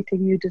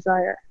everything you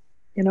desire,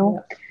 you know.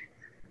 Yeah.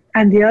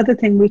 And the other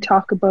thing we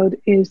talk about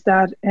is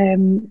that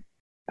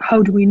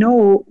how do we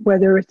know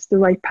whether it's the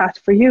right path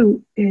for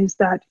you is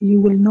that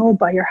you will know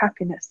by your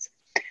happiness.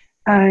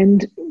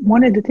 And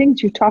one of the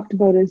things you talked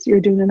about is you're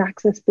doing an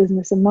Access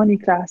Business and Money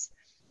class.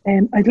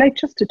 I'd like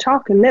just to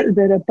talk a little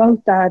bit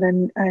about that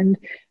and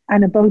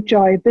about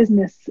Joy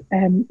Business.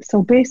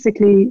 So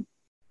basically,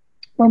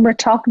 when we're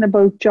talking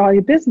about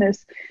Joy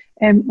Business,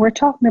 we're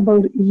talking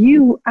about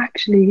you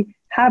actually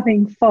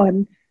having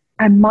fun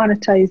and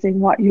monetizing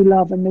what you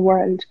love in the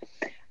world.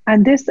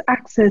 And this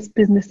Access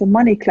Business and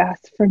Money class,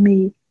 for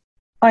me,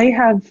 I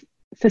have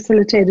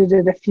facilitated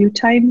it a few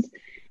times.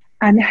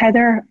 And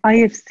Heather, I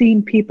have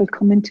seen people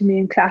come into me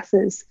in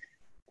classes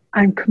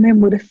and come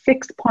in with a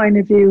fixed point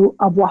of view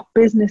of what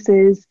business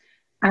is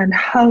and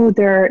how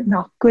they're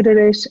not good at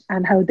it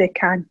and how they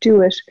can't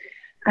do it.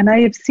 And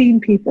I have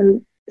seen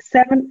people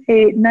 7,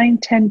 8, 9,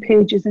 10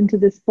 pages into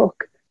this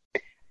book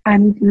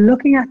and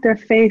looking at their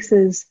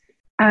faces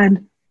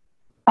and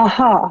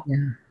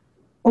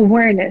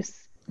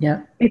awareness.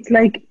 Yeah. It's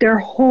like their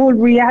whole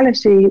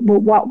reality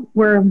with what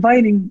we're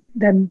inviting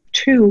them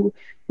to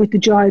with the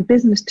Joy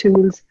Business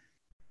tools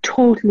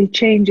totally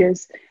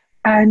changes.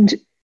 And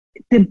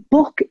the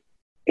book,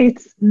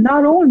 it's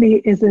not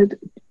only is it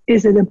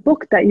a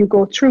book that you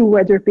go through,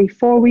 whether it be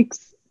 4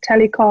 weeks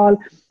telecall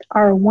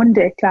or a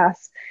 1-day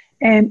class.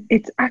 And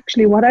it's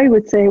actually what I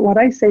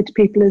say to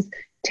people is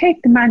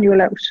take the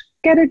manual out,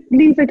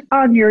 leave it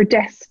on your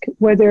desk,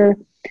 whether,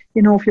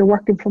 you know, if you're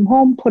working from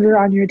home, put it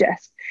on your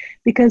desk.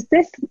 Because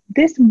this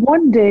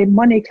 1-day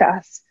money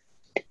class,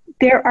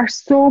 there are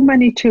so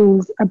many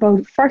tools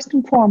about, first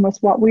and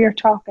foremost, what we are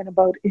talking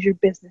about is your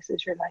business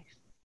is your life.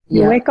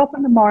 You wake up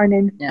in the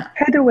morning,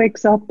 Heather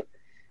wakes up,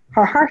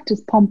 her heart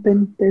is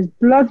pumping, there's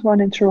blood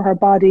running through her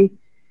body.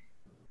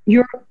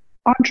 Your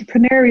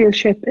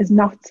entrepreneurship is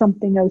not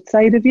something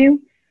outside of you.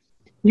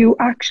 You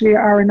actually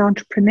are an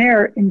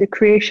entrepreneur in the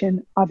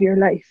creation of your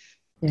life.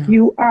 Yeah.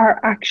 You are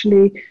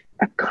actually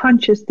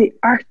the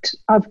art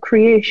of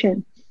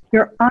creation.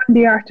 You're on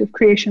the art of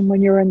creation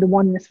when you're in the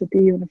oneness with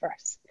the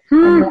universe.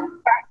 And you're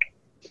on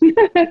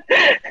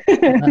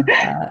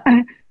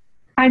track.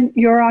 And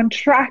you're on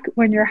track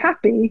when you're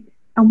happy.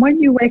 And when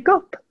you wake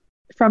up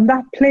from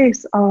that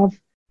place of,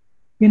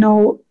 you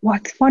know,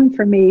 what's fun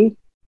for me,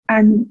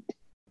 and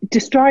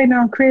destroying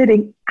and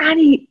creating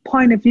any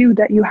point of view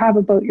that you have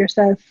about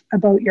yourself,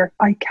 about your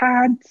I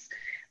can'ts,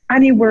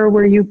 anywhere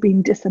where you've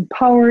been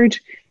disempowered,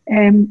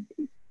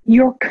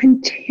 you're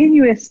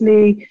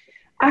continuously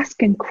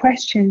asking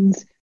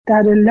questions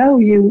that allow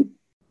you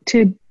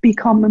to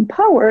become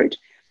empowered.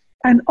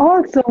 And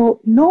also,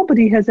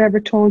 nobody has ever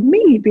told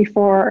me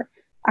before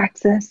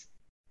Access,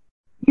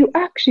 you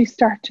actually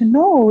start to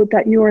know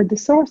that you are the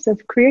source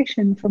of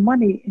creation for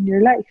money in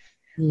your life.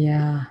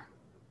 Yeah.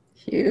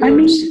 Huge. I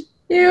mean,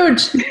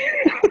 huge.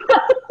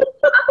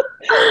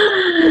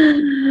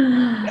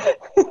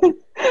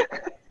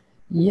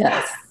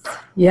 Yes.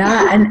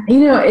 Yeah. And, you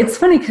know, it's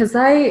funny because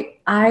I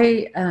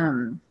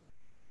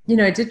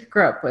did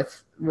grow up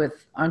with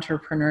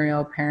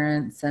entrepreneurial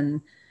parents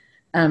and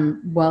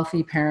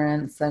wealthy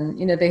parents, and,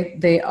 you know,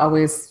 they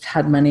always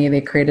had money.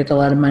 They created a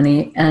lot of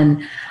money.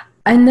 And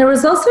there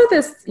was also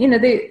this, you know,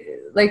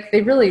 like,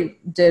 they really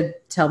did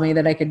tell me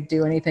that I could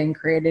do anything,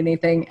 create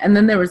anything. And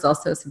then there was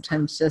also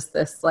sometimes just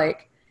this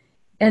like,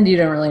 and you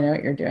don't really know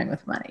what you're doing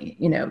with money,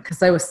 you know,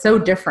 because I was so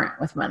different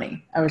with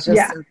money. I was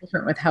just so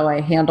different with how I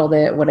handled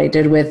it, what I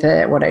did with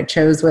it, what I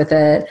chose with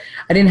it.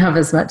 I didn't have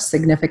as much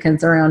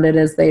significance around it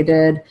as they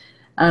did.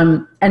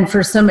 And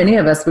for so many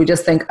of us, we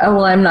just think, oh,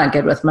 well, I'm not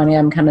good with money.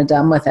 I'm kind of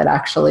dumb with it,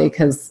 actually,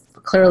 because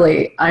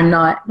clearly I'm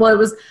not. Well, it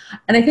was,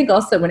 and I think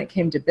also when it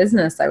came to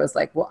business, I was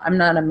like, well, I'm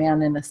not a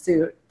man in a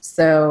suit.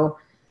 So,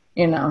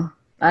 you know,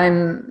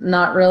 I'm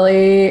not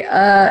really,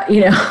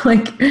 you know,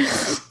 like,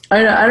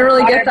 I don't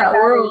really get that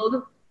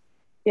world.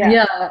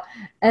 Yeah.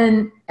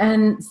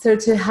 And so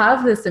to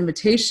have this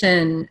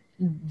invitation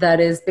that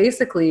is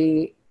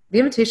basically the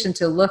invitation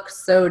to look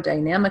so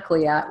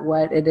dynamically at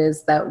what it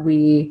is that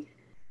we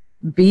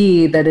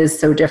be that is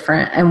so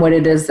different, and what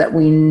it is that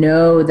we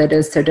know that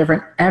is so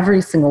different,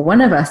 every single one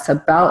of us,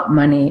 about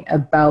money,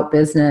 about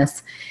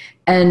business.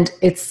 And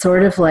it's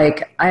sort of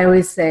like, I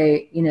always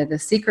say, you know, the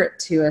secret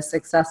to a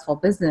successful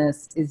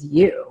business is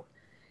you.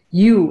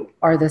 You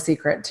are the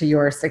secret to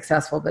your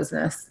successful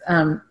business.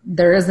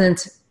 There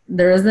isn't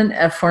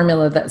a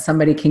formula that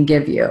somebody can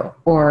give you,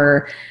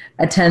 or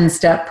a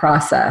 10-step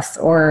process,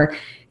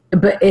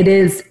 but it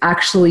is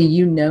actually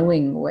you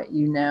knowing what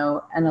you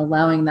know and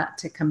allowing that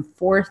to come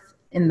forth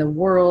in the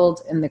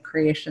world, in the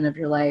creation of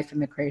your life, in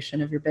the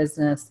creation of your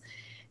business.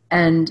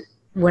 And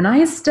when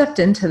I stepped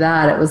into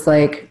that, it was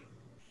like,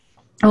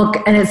 well,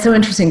 and it's so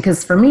interesting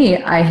because for me,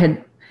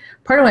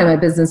 part of why my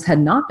business had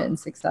not been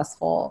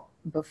successful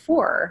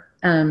before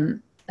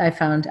I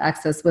found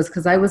Access was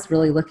because I was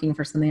really looking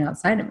for something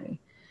outside of me.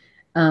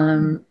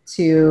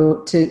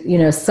 To you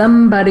know,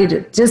 somebody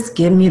to just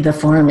give me the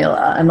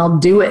formula and I'll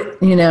do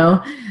it, you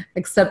know,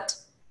 except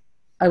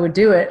I would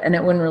do it and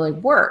it wouldn't really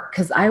work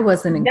because I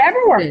wasn't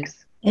included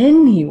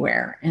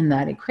anywhere in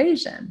that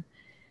equation.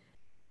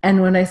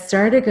 And when I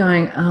started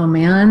going, oh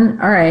man,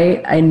 all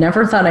right, I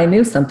never thought I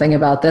knew something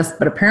about this,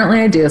 but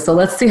apparently I do. So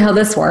let's see how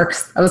this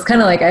works. I was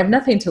kind of like, I have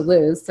nothing to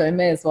lose, so I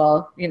may as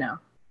well, you know,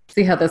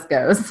 see how this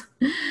goes.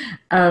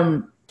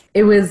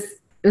 It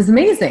was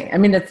amazing. I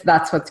mean,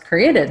 that's what's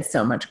created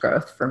so much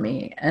growth for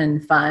me,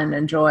 and fun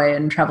and joy,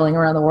 and traveling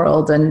around the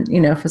world and,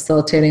 you know,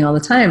 facilitating all the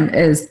time,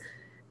 is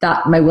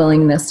that my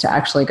willingness to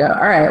actually go,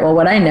 all right, well,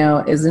 what I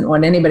know isn't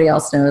what anybody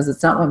else knows.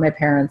 It's not what my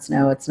parents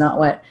know. It's not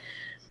what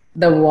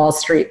the Wall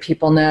Street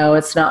people know.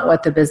 It's not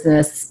what the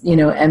business, you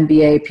know,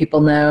 MBA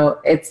people know.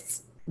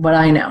 It's what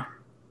I know.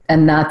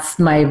 And that's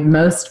my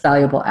most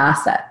valuable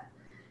asset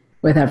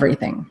with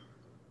everything.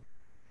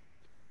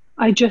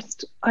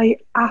 I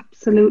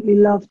absolutely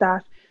love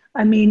that.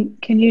 I mean,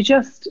 can you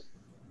just,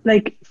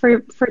 like, for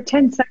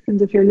 10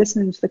 seconds, if you're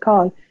listening to the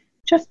call,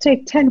 just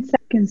take 10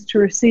 seconds to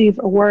receive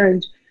a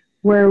world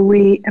where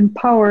we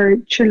empower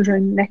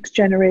children, next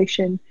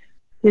generation,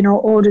 you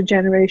know, older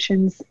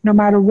generations, no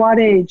matter what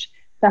age,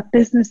 that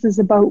business is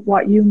about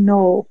what you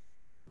know.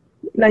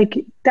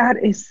 Like, that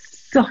is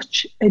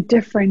such a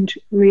different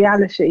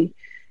reality,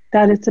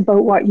 that it's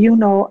about what you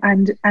know.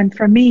 And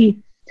for me,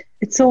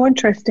 it's so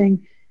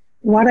interesting.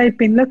 What I've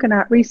been looking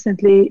at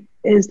recently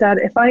is that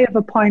if I have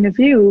a point of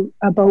view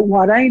about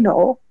what I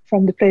know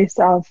from the place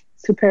of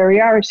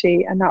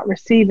superiority and not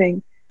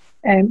receiving,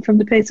 from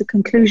the place of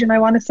conclusion, I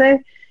want to say,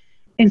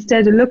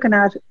 instead of look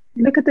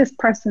at this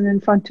person in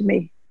front of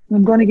me.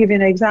 I'm going to give you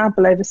an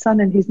example. I have a son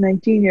and he's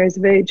 19 years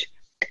of age,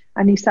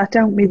 and he sat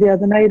down with me the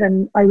other night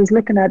and I was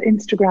looking at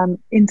Instagram.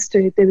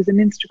 There was an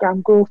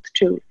Instagram growth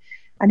tool,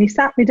 and he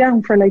sat me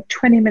down for like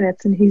 20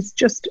 minutes, and he's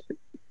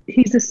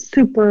a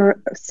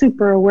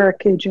super aware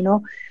kid, you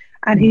know.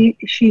 And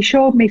she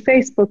showed me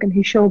Facebook and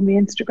he showed me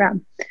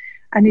Instagram.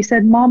 And he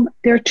said, Mom,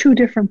 there are two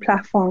different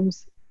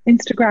platforms.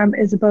 Instagram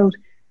is about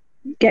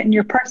getting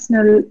your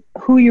personal,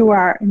 who you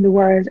are in the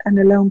world, and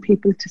allowing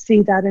people to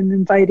see that and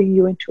inviting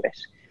you into it.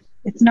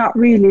 It's not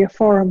really a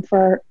forum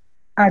for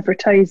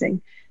advertising.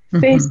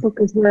 Mm-hmm.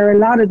 Facebook is where a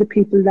lot of the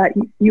people that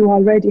you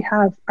already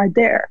have are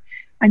there.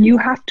 And you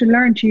have to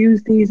learn to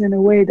use these in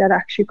a way that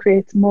actually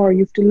creates more.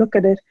 You have to look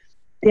at it.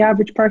 The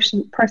average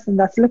person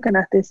that's looking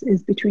at this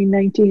is between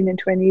 19 and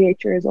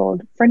 28 years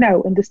old for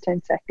now in this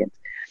 10 seconds.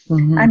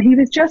 Mm-hmm. And he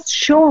was just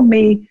showing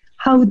me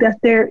how that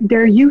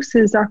their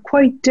uses are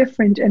quite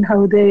different in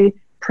how they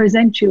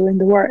present you in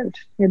the world,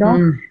 you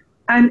know.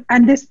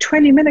 And this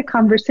 20-minute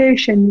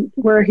conversation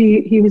where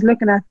he was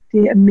looking at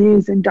the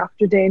amazing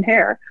Dr. Dane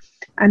Hare,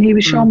 and he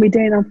was showing me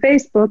Dane on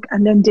Facebook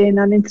and then Dane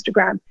on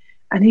Instagram.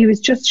 And he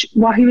was just,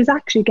 what he was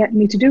actually getting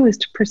me to do is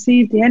to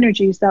perceive the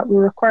energies that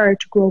were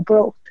required to grow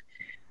growth.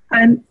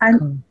 And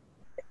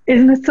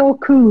isn't it so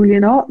cool, you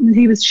know? And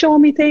he was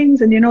showing me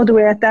things, and you know the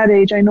way at that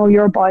age, I know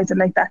your boys are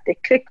like that. They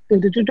click,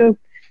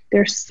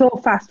 they're so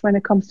fast when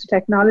it comes to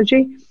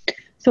technology.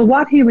 So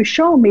what he was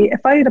showing me,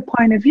 if I had a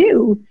point of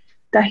view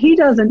that he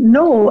doesn't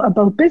know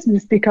about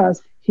business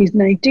because he's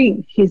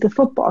 19, he's a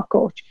football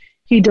coach,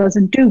 he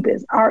doesn't do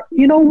this, or,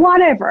 you know,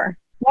 whatever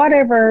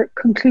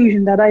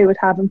conclusion that I would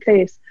have in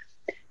place,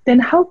 then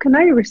how can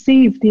I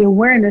receive the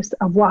awareness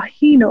of what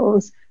he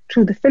knows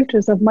through the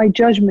filters of my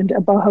judgment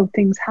about how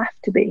things have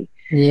to be?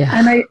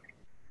 Yeah.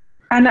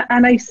 And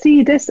I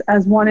see this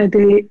as one of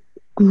the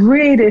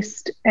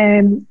greatest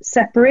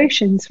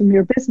separations from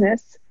your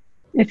business.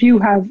 If you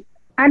have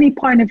any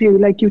point of view,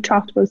 like you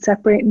talked about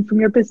separating from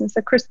your business,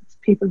 that Christmas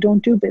people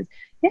don't do business.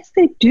 Yes,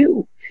 they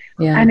do.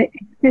 Yeah. And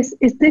this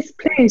is this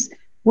place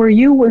where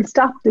you will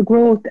stop the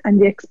growth and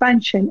the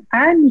expansion,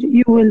 and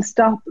you will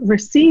stop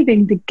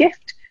receiving the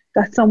gift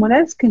that someone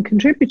else can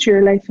contribute to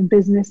your life and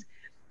business.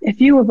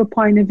 If you have a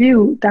point of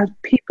view that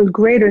people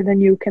greater than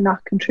you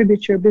cannot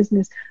contribute to your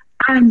business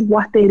and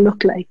what they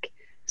look like.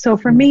 So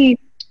for me,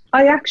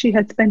 I actually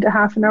had spent a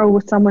half an hour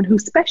with someone who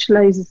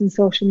specializes in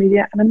social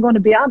media, and I'm going to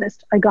be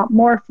honest, I got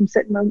more from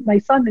sitting with my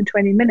son in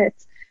 20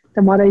 minutes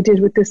than what I did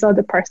with this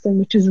other person,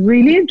 which is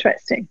really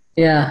interesting.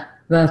 Yeah,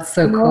 that's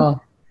so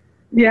cool.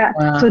 Yeah.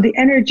 Wow. So the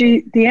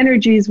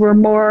energies were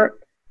more,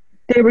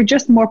 they were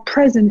just more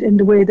present in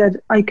the way that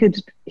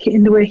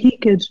in the way he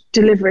could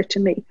deliver it to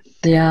me.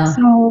 Yeah.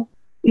 So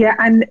yeah,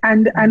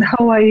 and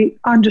how I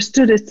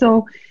understood it.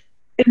 So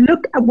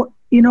look at what,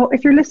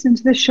 if you're listening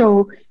to the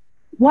show,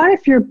 what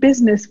if your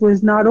business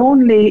was not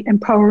only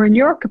empowering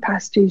your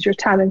capacities, your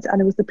talents,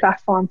 and it was the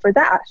platform for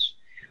that,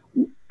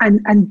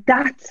 and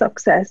that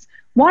success?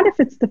 What if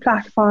it's the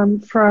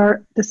platform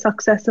for the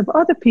success of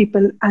other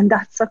people, and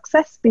that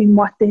success being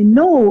what they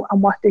know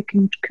and what they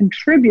can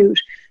contribute,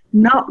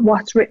 not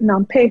what's written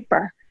on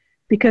paper?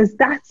 Because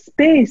that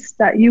space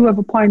that you have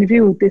a point of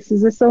view, this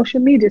is a social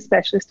media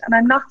specialist, and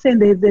I'm not saying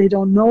they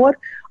don't know it.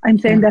 I'm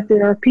saying that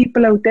there are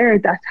people out there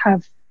that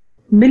have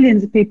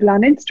millions of people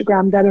on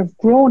Instagram that have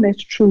grown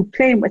it through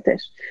playing with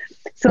it.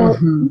 So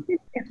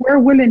if we're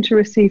willing to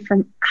receive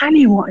from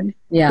anyone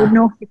with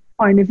no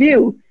point of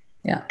view,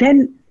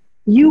 then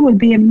you will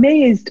be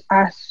amazed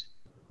at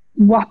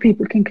what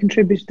people can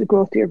contribute to the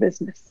growth of your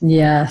business.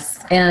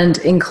 Yes. And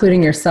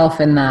including yourself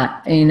in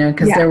that,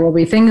 because there will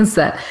be things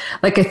that,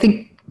 like, I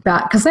think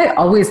back, because I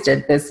always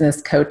did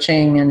business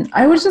coaching, and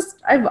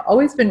I've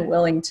always been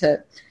willing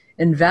to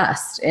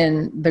invest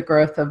in the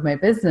growth of my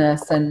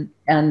business.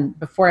 And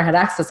before I had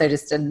Access, I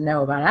just didn't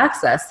know about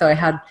Access. So I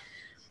had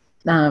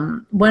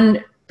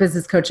one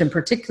business coach in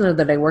particular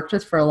that I worked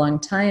with for a long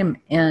time.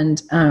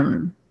 And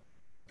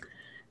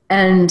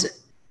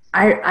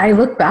I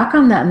look back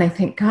on that and I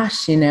think, gosh,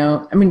 she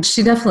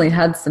definitely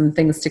had some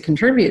things to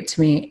contribute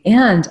to me.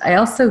 And I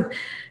also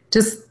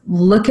just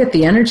look at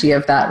the energy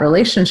of that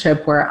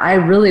relationship where I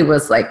really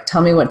was like,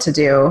 tell me what to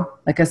do.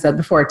 Like I said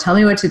before, tell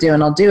me what to do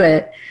and I'll do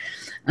it.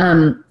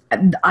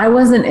 I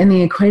wasn't in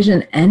the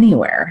equation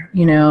anywhere,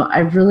 I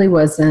really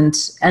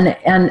wasn't.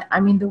 And I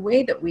mean, the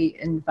way that we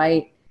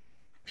invite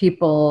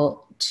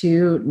people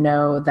to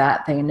know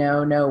that they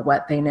know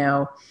what they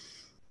know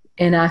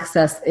in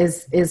Access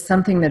is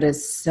something that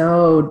is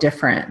so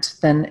different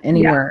than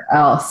anywhere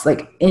else,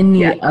 like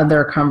any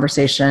other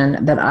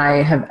conversation that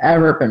I have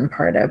ever been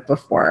part of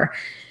before.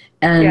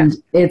 And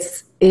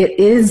it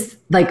is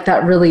like,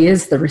 that really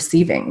is the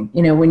receiving,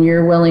 when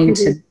you're willing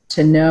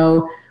to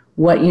know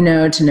what you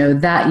know, to know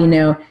that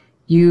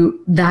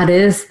that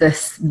is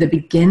the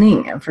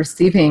beginning of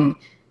receiving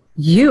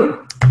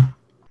you,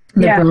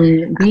 the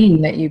brilliant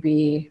being that you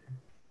be,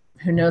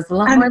 who knows a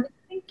lot more than you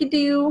think you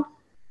do.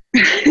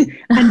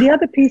 And the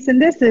other piece in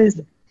this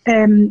is,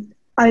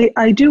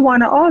 I do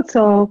want to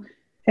also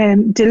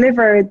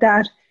deliver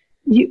that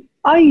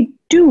I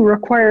do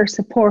require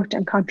support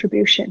and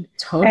contribution.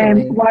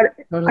 Totally.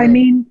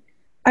 Totally.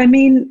 I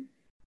mean,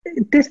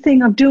 this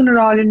thing of doing it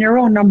all on your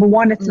own, number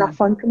one, it's not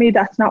fun for me.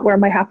 That's not where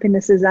my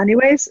happiness is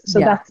anyways. So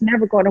that's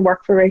never going to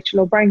work for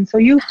Rachel O'Brien. So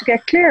you have to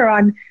get clear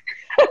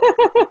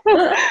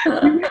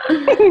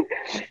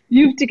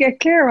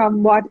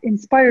on what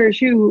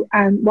inspires you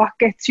and what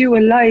gets you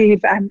alive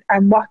and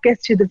what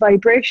gets you the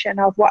vibration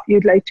of what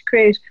you'd like to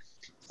create.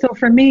 So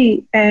for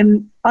me,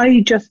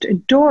 I just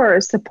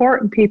adore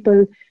supporting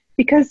people,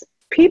 because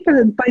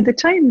people, by the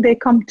time they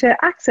come to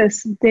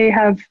Access, they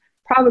have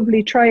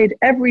probably tried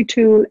every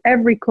tool,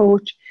 every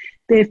coach.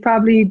 They've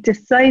probably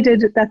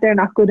decided that they're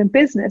not good in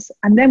business.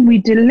 And then we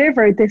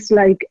deliver this,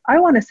 like, I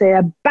want to say,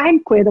 a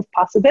banquet of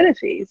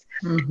possibilities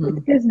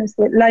with business,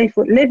 with life,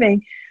 with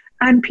living.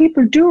 And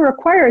people do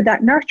require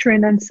that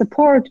nurturing and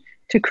support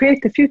to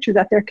create the future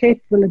that they're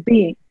capable of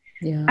being.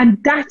 Yeah.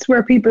 And that's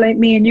where people like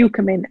me and you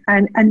come in.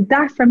 And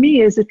that for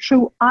me is a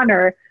true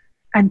honor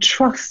and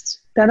trust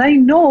that I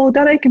know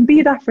that I can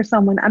be that for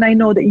someone, and I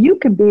know that you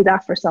can be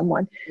that for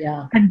someone.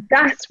 Yeah. And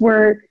that's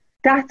where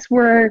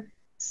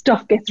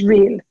stuff gets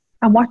real.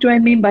 And what do I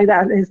mean by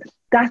that is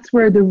that's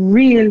where the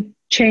real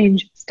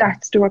change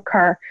starts to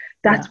occur.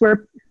 That's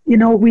where,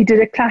 we did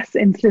a class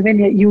in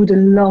Slovenia. You would have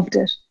loved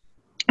it.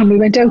 And we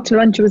went out to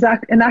lunch. It was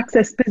an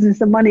Access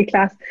Business and Money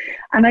class.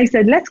 And I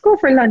said, let's go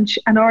for lunch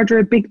and order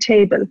a big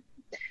table.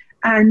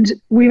 And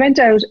we went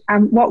out,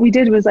 and what we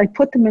did was I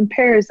put them in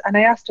pairs, and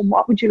I asked them,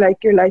 what would you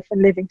like your life and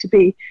living to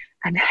be?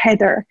 And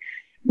Heather,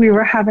 we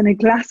were having a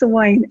glass of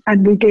wine,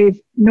 and we gave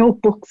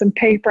notebooks and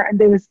paper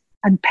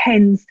and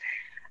pens.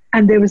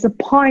 And there was a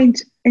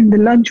point in the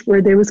lunch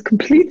where there was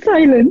complete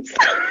silence.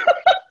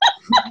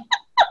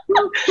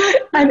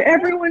 And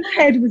everyone's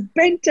head was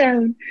bent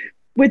down,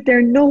 with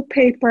their note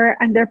paper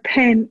and their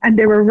pen, and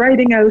they were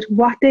writing out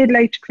what they'd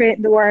like to create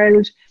in the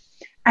world.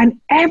 And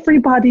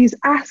everybody's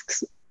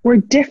asks were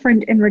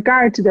different in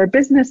regard to their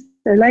business,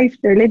 their life,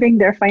 their living,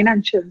 their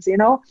financials, you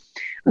know.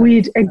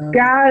 We'd a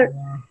gal,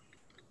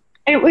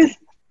 it was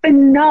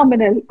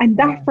phenomenal. And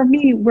that for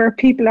me, where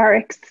people are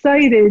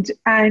excited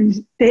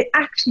and they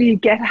actually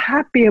get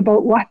happy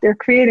about what they're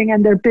creating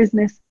and their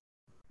business,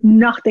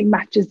 nothing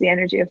matches the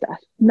energy of that.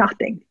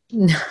 Nothing.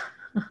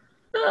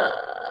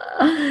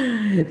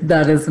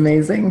 That is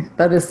amazing.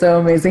 That is so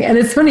amazing. And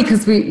it's funny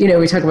because we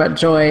talk about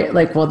joy,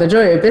 like, well, the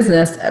joy of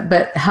business,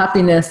 but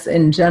happiness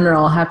in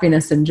general,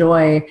 happiness and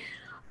joy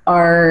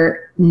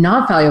are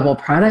not valuable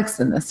products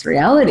in this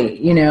reality,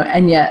 you know,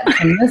 and yet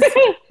from this,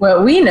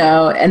 what we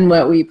know and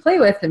what we play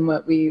with and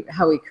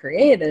how we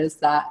create is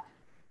that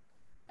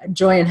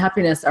joy and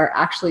happiness are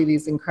actually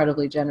these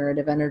incredibly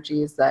generative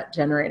energies that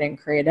generate and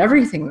create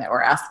everything that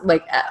we're asked.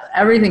 Like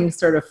everything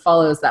sort of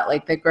follows that,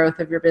 like the growth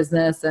of your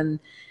business and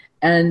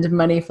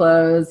money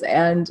flows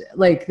and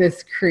like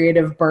this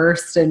creative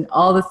burst and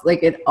all this,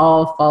 like it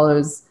all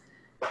follows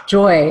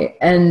joy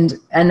and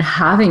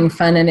having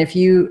fun. And if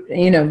you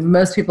know,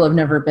 most people have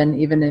never been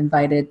even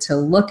invited to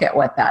look at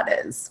what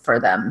that is for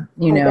them,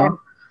 you know.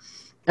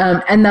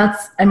 And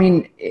that's, I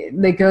mean,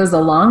 it goes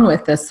along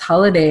with this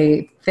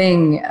holiday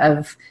thing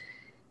of,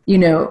 you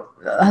know,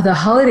 the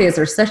holidays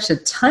are such a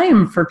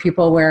time for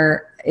people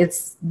where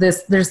there's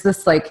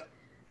this like,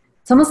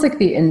 it's almost like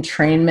the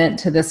entrainment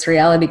to this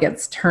reality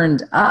gets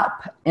turned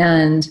up.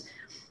 And,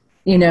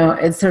 you know,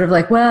 it's sort of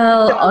like,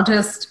 well, I'll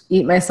just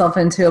eat myself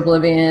into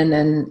oblivion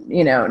and,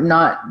 you know,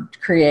 not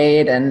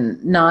create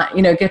and not,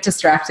 you know, get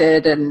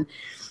distracted and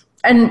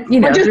you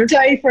know, I'll just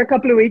die for a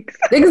couple of weeks.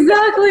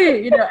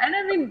 Exactly. You know, and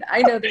I mean,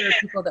 I know there are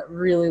people that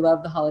really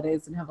love the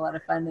holidays and have a lot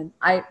of fun. And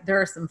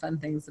there are some fun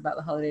things about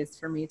the holidays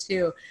for me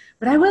too,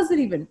 but I wasn't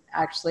even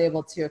actually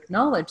able to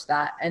acknowledge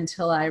that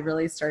until I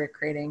really started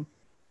creating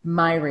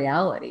my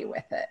reality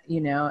with it, you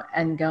know,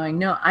 and going,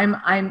 no,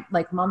 I'm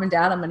like, Mom and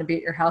Dad, I'm going to be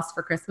at your house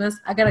for Christmas.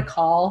 I got a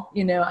call,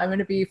 you know, I'm going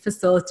to be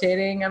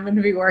facilitating, I'm going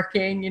to be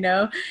working, you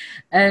know,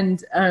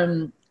 and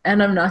I'm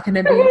not going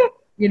to be,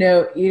 you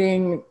know,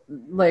 eating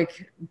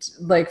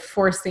like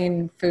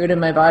forcing food in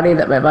my body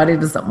that my body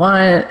doesn't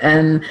want.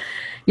 And,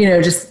 you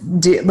know, just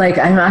like,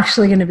 I'm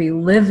actually going to be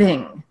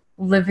living.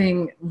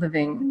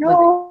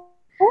 No.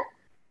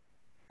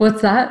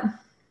 What's that?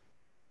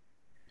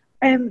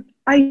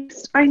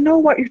 I know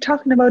what you're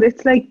talking about.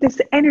 It's like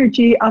this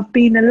energy of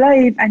being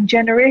alive and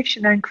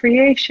generation and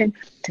creation.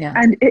 Yeah.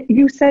 And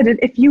you said it,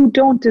 if you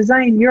don't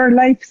design your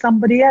life,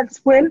 somebody else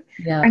will.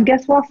 Yeah. And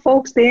guess what,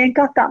 folks? They ain't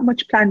got that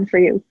much planned for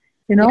you,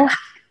 you know?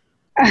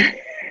 Yeah.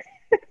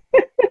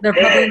 They're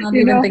probably not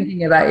even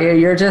thinking about you.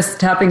 You're just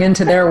tapping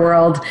into their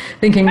world,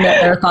 thinking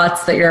that their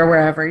thoughts that you're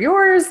wherever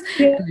yours,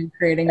 and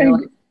creating your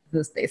life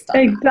based on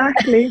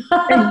exactly.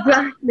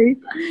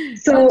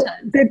 So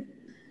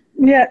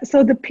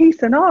so the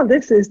piece in all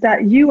this is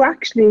that you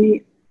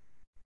actually,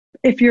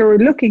 if you're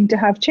looking to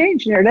have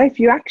change in your life,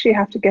 you actually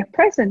have to get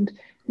present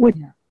with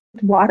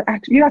what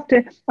actually you have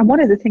to. And one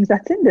of the things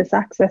that's in this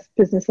Access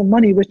Business and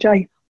Money, which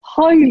I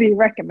highly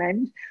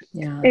recommend,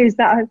 is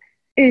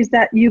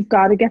that you've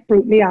got to get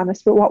brutally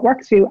honest with what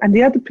works for you. And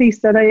the other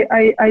piece that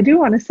I do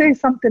want to say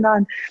something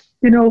on,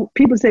 you know,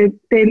 people say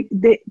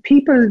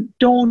people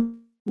don't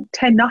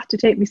tend not to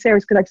take me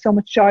serious because I have so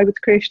much joy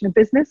with creation of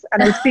business,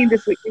 and I've seen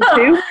this with you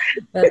too.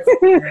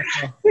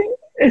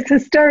 It's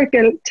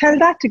hysterical. Tell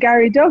that to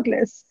Gary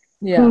Douglas,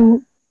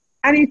 who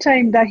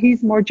anytime that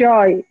he's more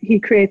joy,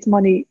 he creates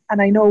money,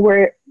 and I know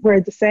we're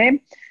the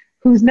same.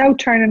 Who's now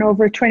turning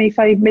over a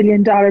 $25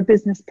 million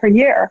business per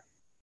year.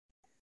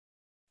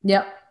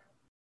 Yep.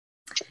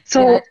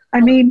 So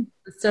I mean,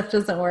 the stuff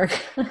doesn't work.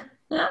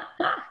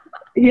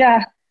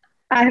 and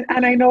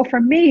I know for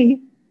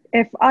me,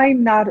 if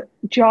I'm not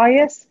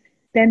joyous,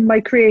 then my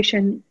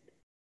creation,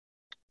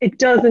 it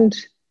doesn't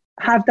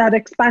have that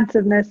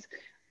expansiveness.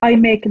 I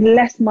make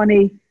less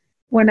money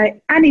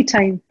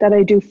anytime that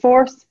I do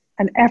force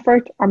and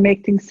effort or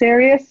make things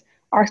serious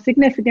or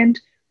significant,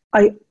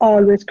 I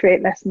always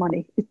create less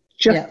money. It's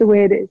just the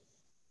way it is.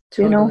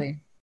 Totally. You know?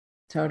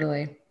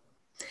 Totally.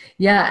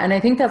 Yeah. And I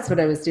think that's what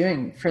I was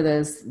doing for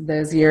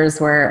those years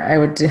where I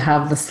would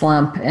have the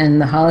slump in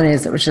the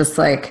holidays. It was just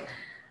like,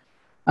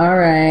 all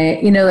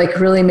right, you know, like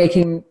really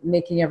making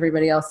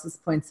everybody else's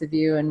points of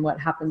view and what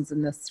happens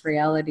in this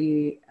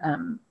reality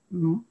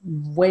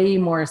way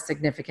more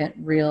significant,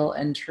 real,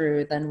 and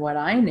true than what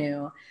I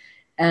knew.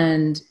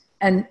 And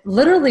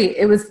literally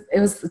it was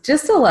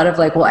just a lot of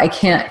like, well, I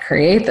can't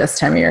create this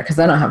time of year because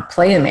I don't have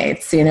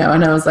playmates, you know?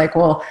 And I was like,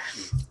 well,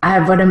 I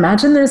would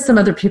imagine there's some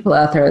other people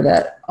out there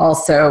that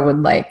also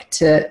would like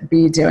to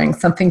be doing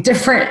something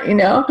different, you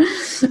know?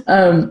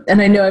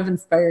 And I know I've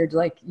inspired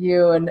like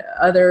you and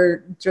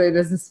other joy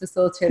business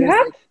facilitators.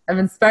 Yeah. Like, I've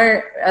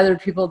inspired other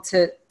people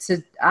to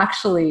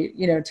actually,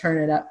 you know, turn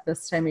it up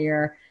this time of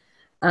year.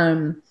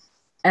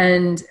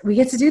 And we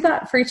get to do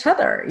that for each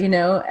other, you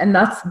know, and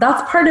that's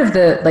part of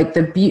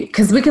the beauty,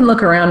 because we can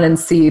look around and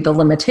see the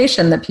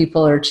limitation that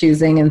people are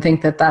choosing and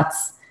think that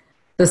that's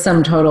the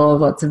sum total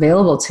of what's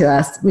available to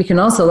us, we can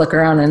also look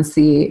around and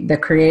see the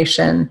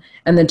creation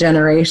and the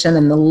generation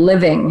and the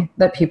living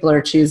that people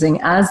are choosing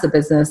as the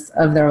business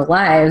of their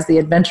lives, the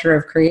adventure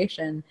of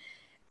creation,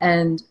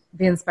 and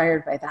be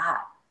inspired by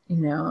that,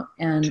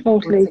 and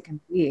totally. What it can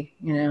be,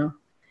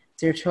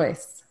 it's your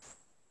choice.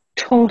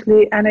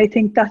 Totally. And I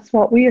think that's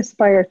what we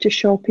aspire to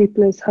show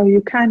people, is how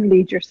you can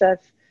lead yourself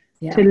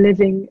to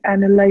living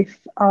and a life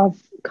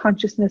of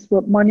consciousness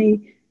with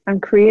money and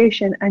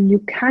creation, and you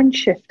can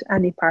shift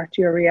any part of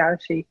your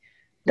reality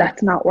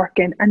that's not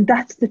working. And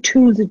that's the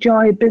tools of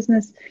joy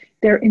business.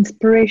 They're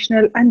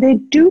inspirational and they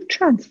do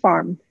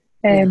transform.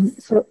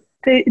 So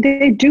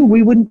they do.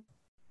 We wouldn't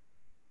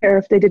care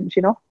if they didn't,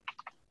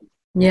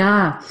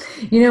 Yeah.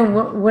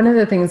 One of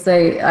the things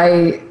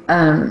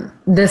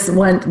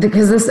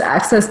because this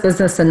Access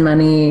Business and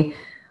Money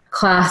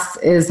class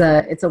it's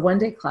a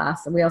 1-day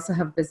class. And we also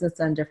have Business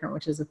Done Different,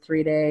 which is a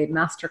 3-day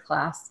master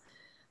class.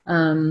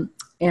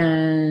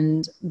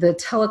 And the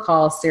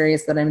telecall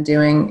series that I'm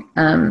doing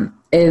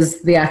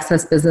is the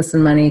Access Business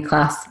and Money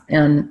class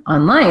and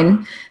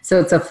online. So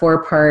it's a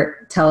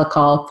 4-part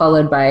telecall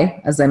followed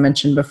by, as I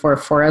mentioned before,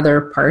 4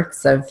 other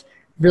parts of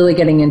really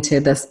getting into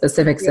the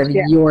specifics of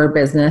your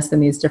business in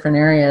these different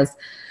areas.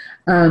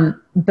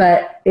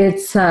 But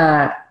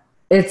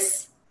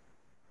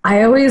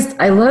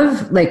I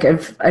love, like,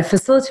 I've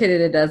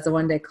facilitated it as a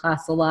 1-day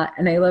class a lot.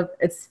 And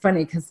it's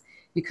funny because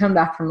you come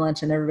back from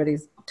lunch and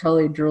everybody's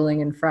totally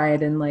drooling and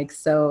fried and like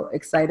so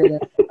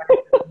excited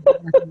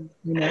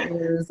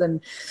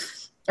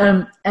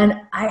and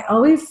I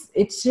always,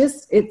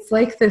 it's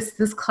like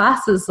this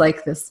class is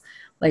like this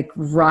like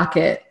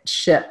rocket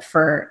ship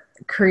for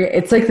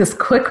it's like this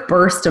quick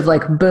burst of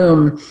like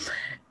boom,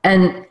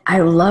 and I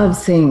love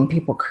seeing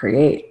people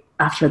create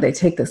after they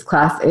take this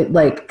class.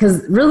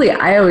 Because really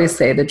I always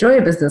say the Joy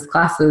of Business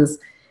classes,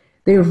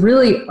 they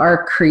really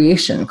are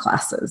creation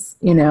classes,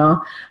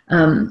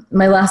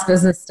 my last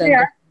Business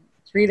Done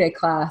 3-day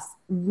class,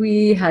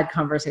 we had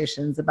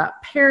conversations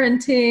about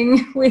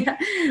parenting. We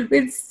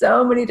had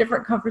so many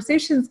different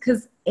conversations,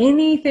 because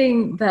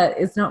anything that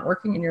is not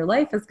working in your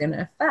life is going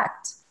to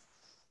affect.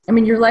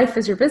 Your life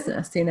is your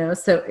business,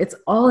 so it's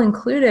all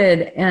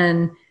included.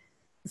 And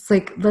it's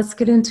like, let's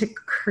get into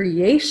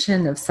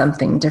creation of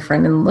something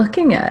different and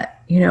looking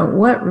at,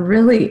 what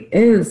really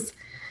is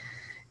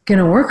going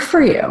to work for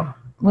you.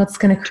 What's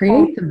going to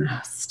create the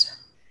most.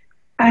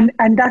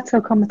 And that's how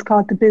come it's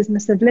called the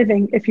Business of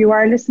Living. If you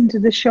are listening to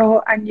the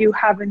show and you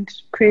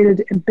haven't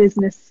created a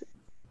business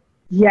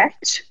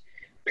yet,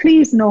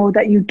 please know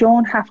that you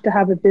don't have to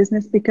have a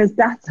business, because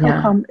that's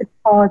how come it's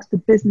called the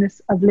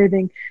Business of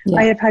Living. Yeah.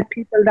 I have had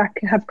people that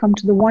have come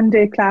to the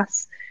 1-day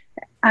class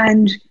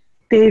and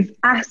they've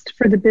asked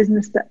for the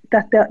business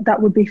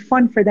that would be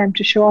fun for them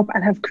to show up,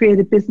 and have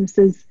created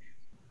businesses.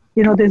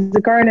 There's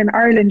a girl in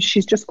Ireland,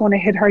 she's just going to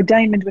hit her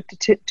diamond with the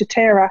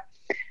doTERRA.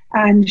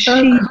 And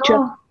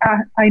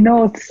I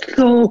know, it's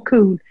so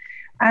cool.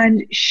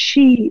 And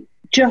she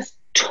just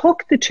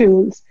took the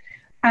tools,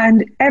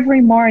 and every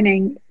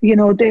morning,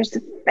 there's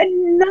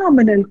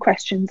phenomenal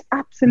questions,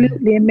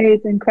 absolutely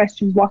amazing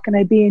questions. What can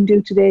I be and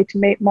do today to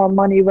make more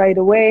money right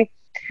away?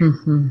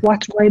 Mm-hmm.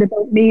 What's right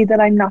about me that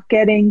I'm not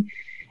getting?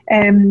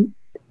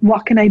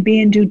 What can I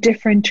be and do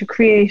different to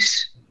create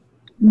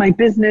my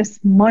business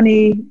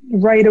money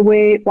right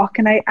away? What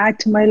can I add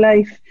to my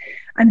life?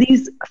 And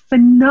these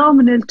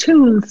phenomenal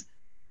tools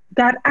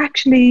that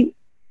actually,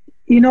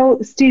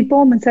 Steve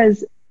Bowman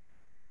says,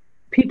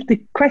 the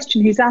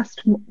question he's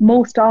asked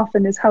most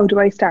often is, how do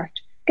I start?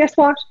 Guess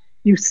what?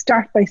 You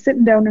start by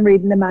sitting down and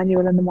reading the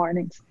manual in the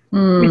mornings.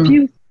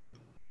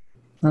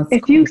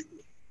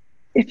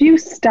 If you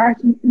start,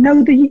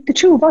 now the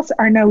two of us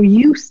are now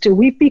used to,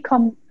 we've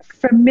become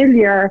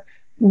familiar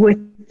with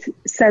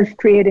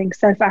self-creating,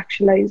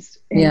 self-actualized.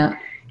 Yeah.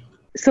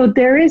 So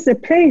there is a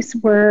place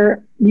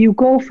where you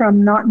go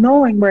from not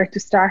knowing where to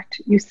start,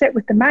 you sit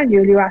with the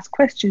manual, you ask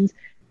questions,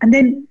 and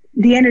then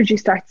the energy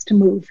starts to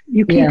move.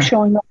 You keep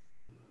showing up.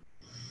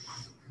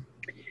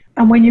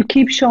 And when you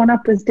keep showing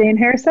up, as Dane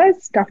Hare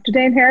says, Dr.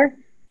 Dane Hare,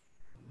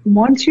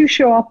 once you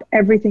show up,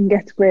 everything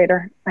gets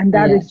greater. And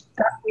that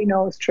we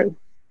know is true.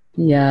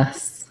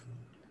 Yes,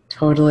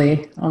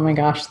 totally. Oh my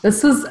gosh,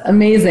 this is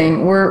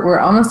amazing. We're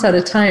almost out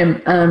of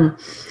time.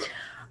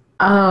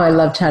 I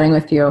love chatting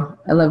with you.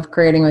 I love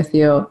creating with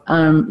you.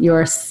 You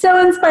are so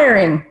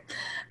inspiring.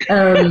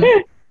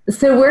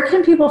 So where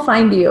can people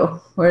find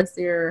you? Do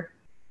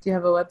you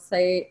have a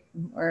website?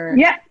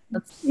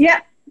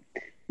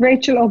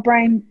 Rachel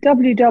O'Brien,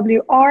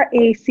 WWRACHAEL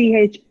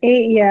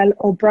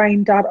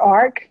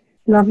O'Brien.org.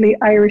 Lovely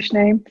Irish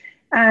name.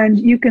 And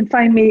you can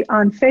find me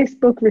on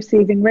Facebook,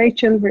 Receiving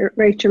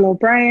Rachel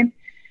O'Brien.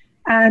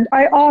 And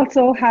I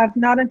also have,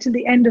 not until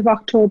the end of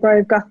October,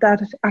 I've got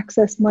that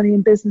Access Money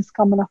and Business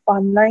coming up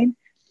online.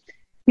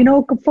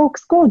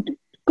 Folks, go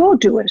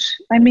do it.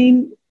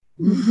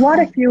 What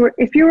if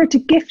you were to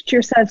gift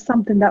yourself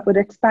something that would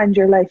expand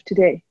your life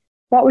today?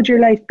 What would your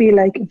life be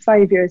like in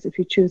 5 years if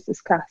you choose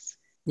this class?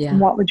 Yeah. And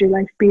what would your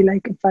life be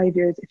like in 5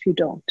 years if you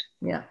don't?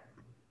 Yeah.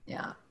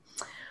 Yeah.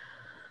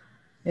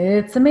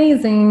 It's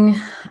amazing.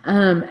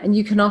 And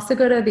you can also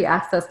go to the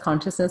Access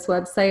Consciousness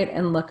website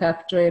and look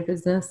up Joy of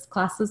Business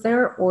classes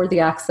there, or the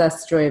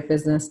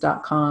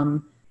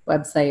accessjoyofbusiness.com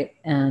website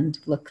and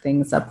look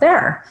things up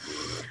there.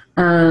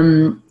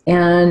 And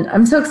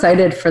I'm so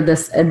excited for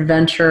this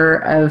adventure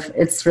of,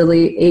 it's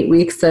really 8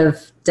 weeks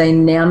of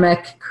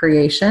dynamic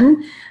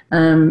creation,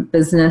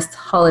 business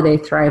holiday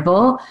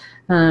thrival,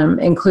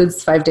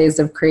 includes 5 days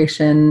of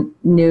creation,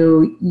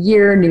 new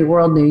year, new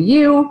world, new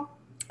you,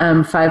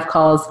 5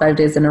 calls, 5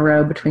 days in a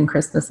row between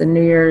Christmas and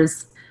New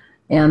Year's,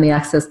 and the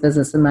Access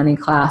Business and Money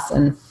class,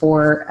 and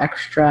 4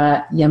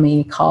 extra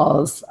yummy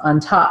calls on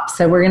top.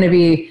 So we're going to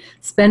be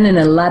spending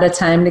a lot of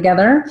time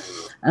together.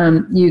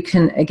 You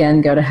can,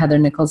 again, go to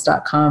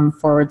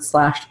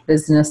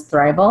heathernichols.com/business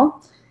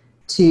thrival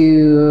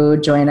to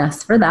join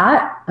us for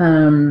that.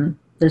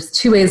 There's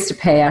 2 ways to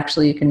pay,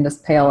 actually. You can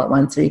just pay all at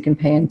once, or you can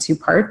pay in 2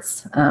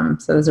 parts. So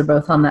those are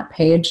both on that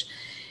page.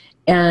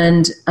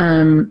 And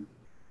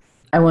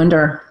I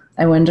wonder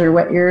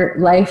what your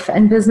life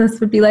and business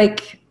would be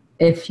like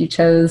if you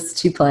chose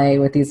to play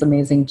with these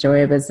amazing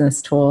Joy of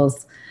Business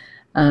tools.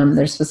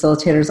 There's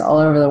facilitators all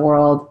over the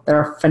world.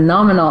 They're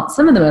phenomenal,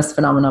 some of the most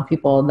phenomenal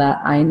people that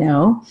I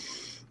know.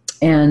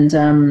 And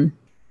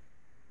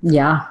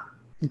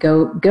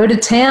go to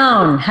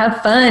town,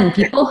 have fun,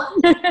 people.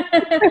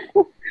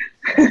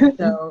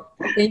 So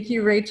thank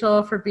you,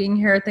 Rachel, for being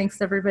here.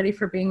 Thanks everybody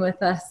for being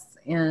with us.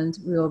 And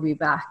we will be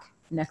back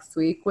next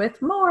week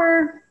with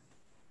more.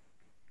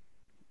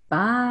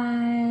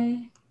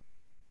 Bye.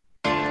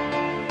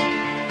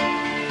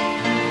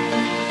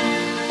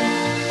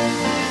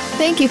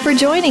 Thank you for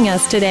joining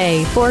us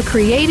today for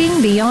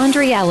Creating Beyond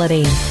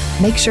Reality.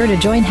 Make sure to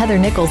join Heather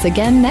Nichols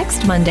again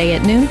next Monday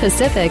at noon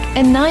Pacific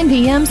and 9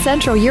 p.m.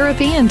 Central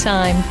European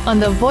Time on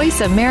the Voice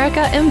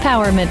America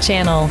Empowerment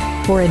Channel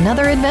for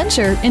another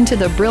adventure into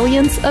the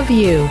brilliance of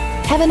you.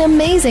 Have an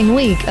amazing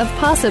week of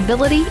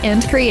possibility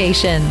and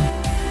creation.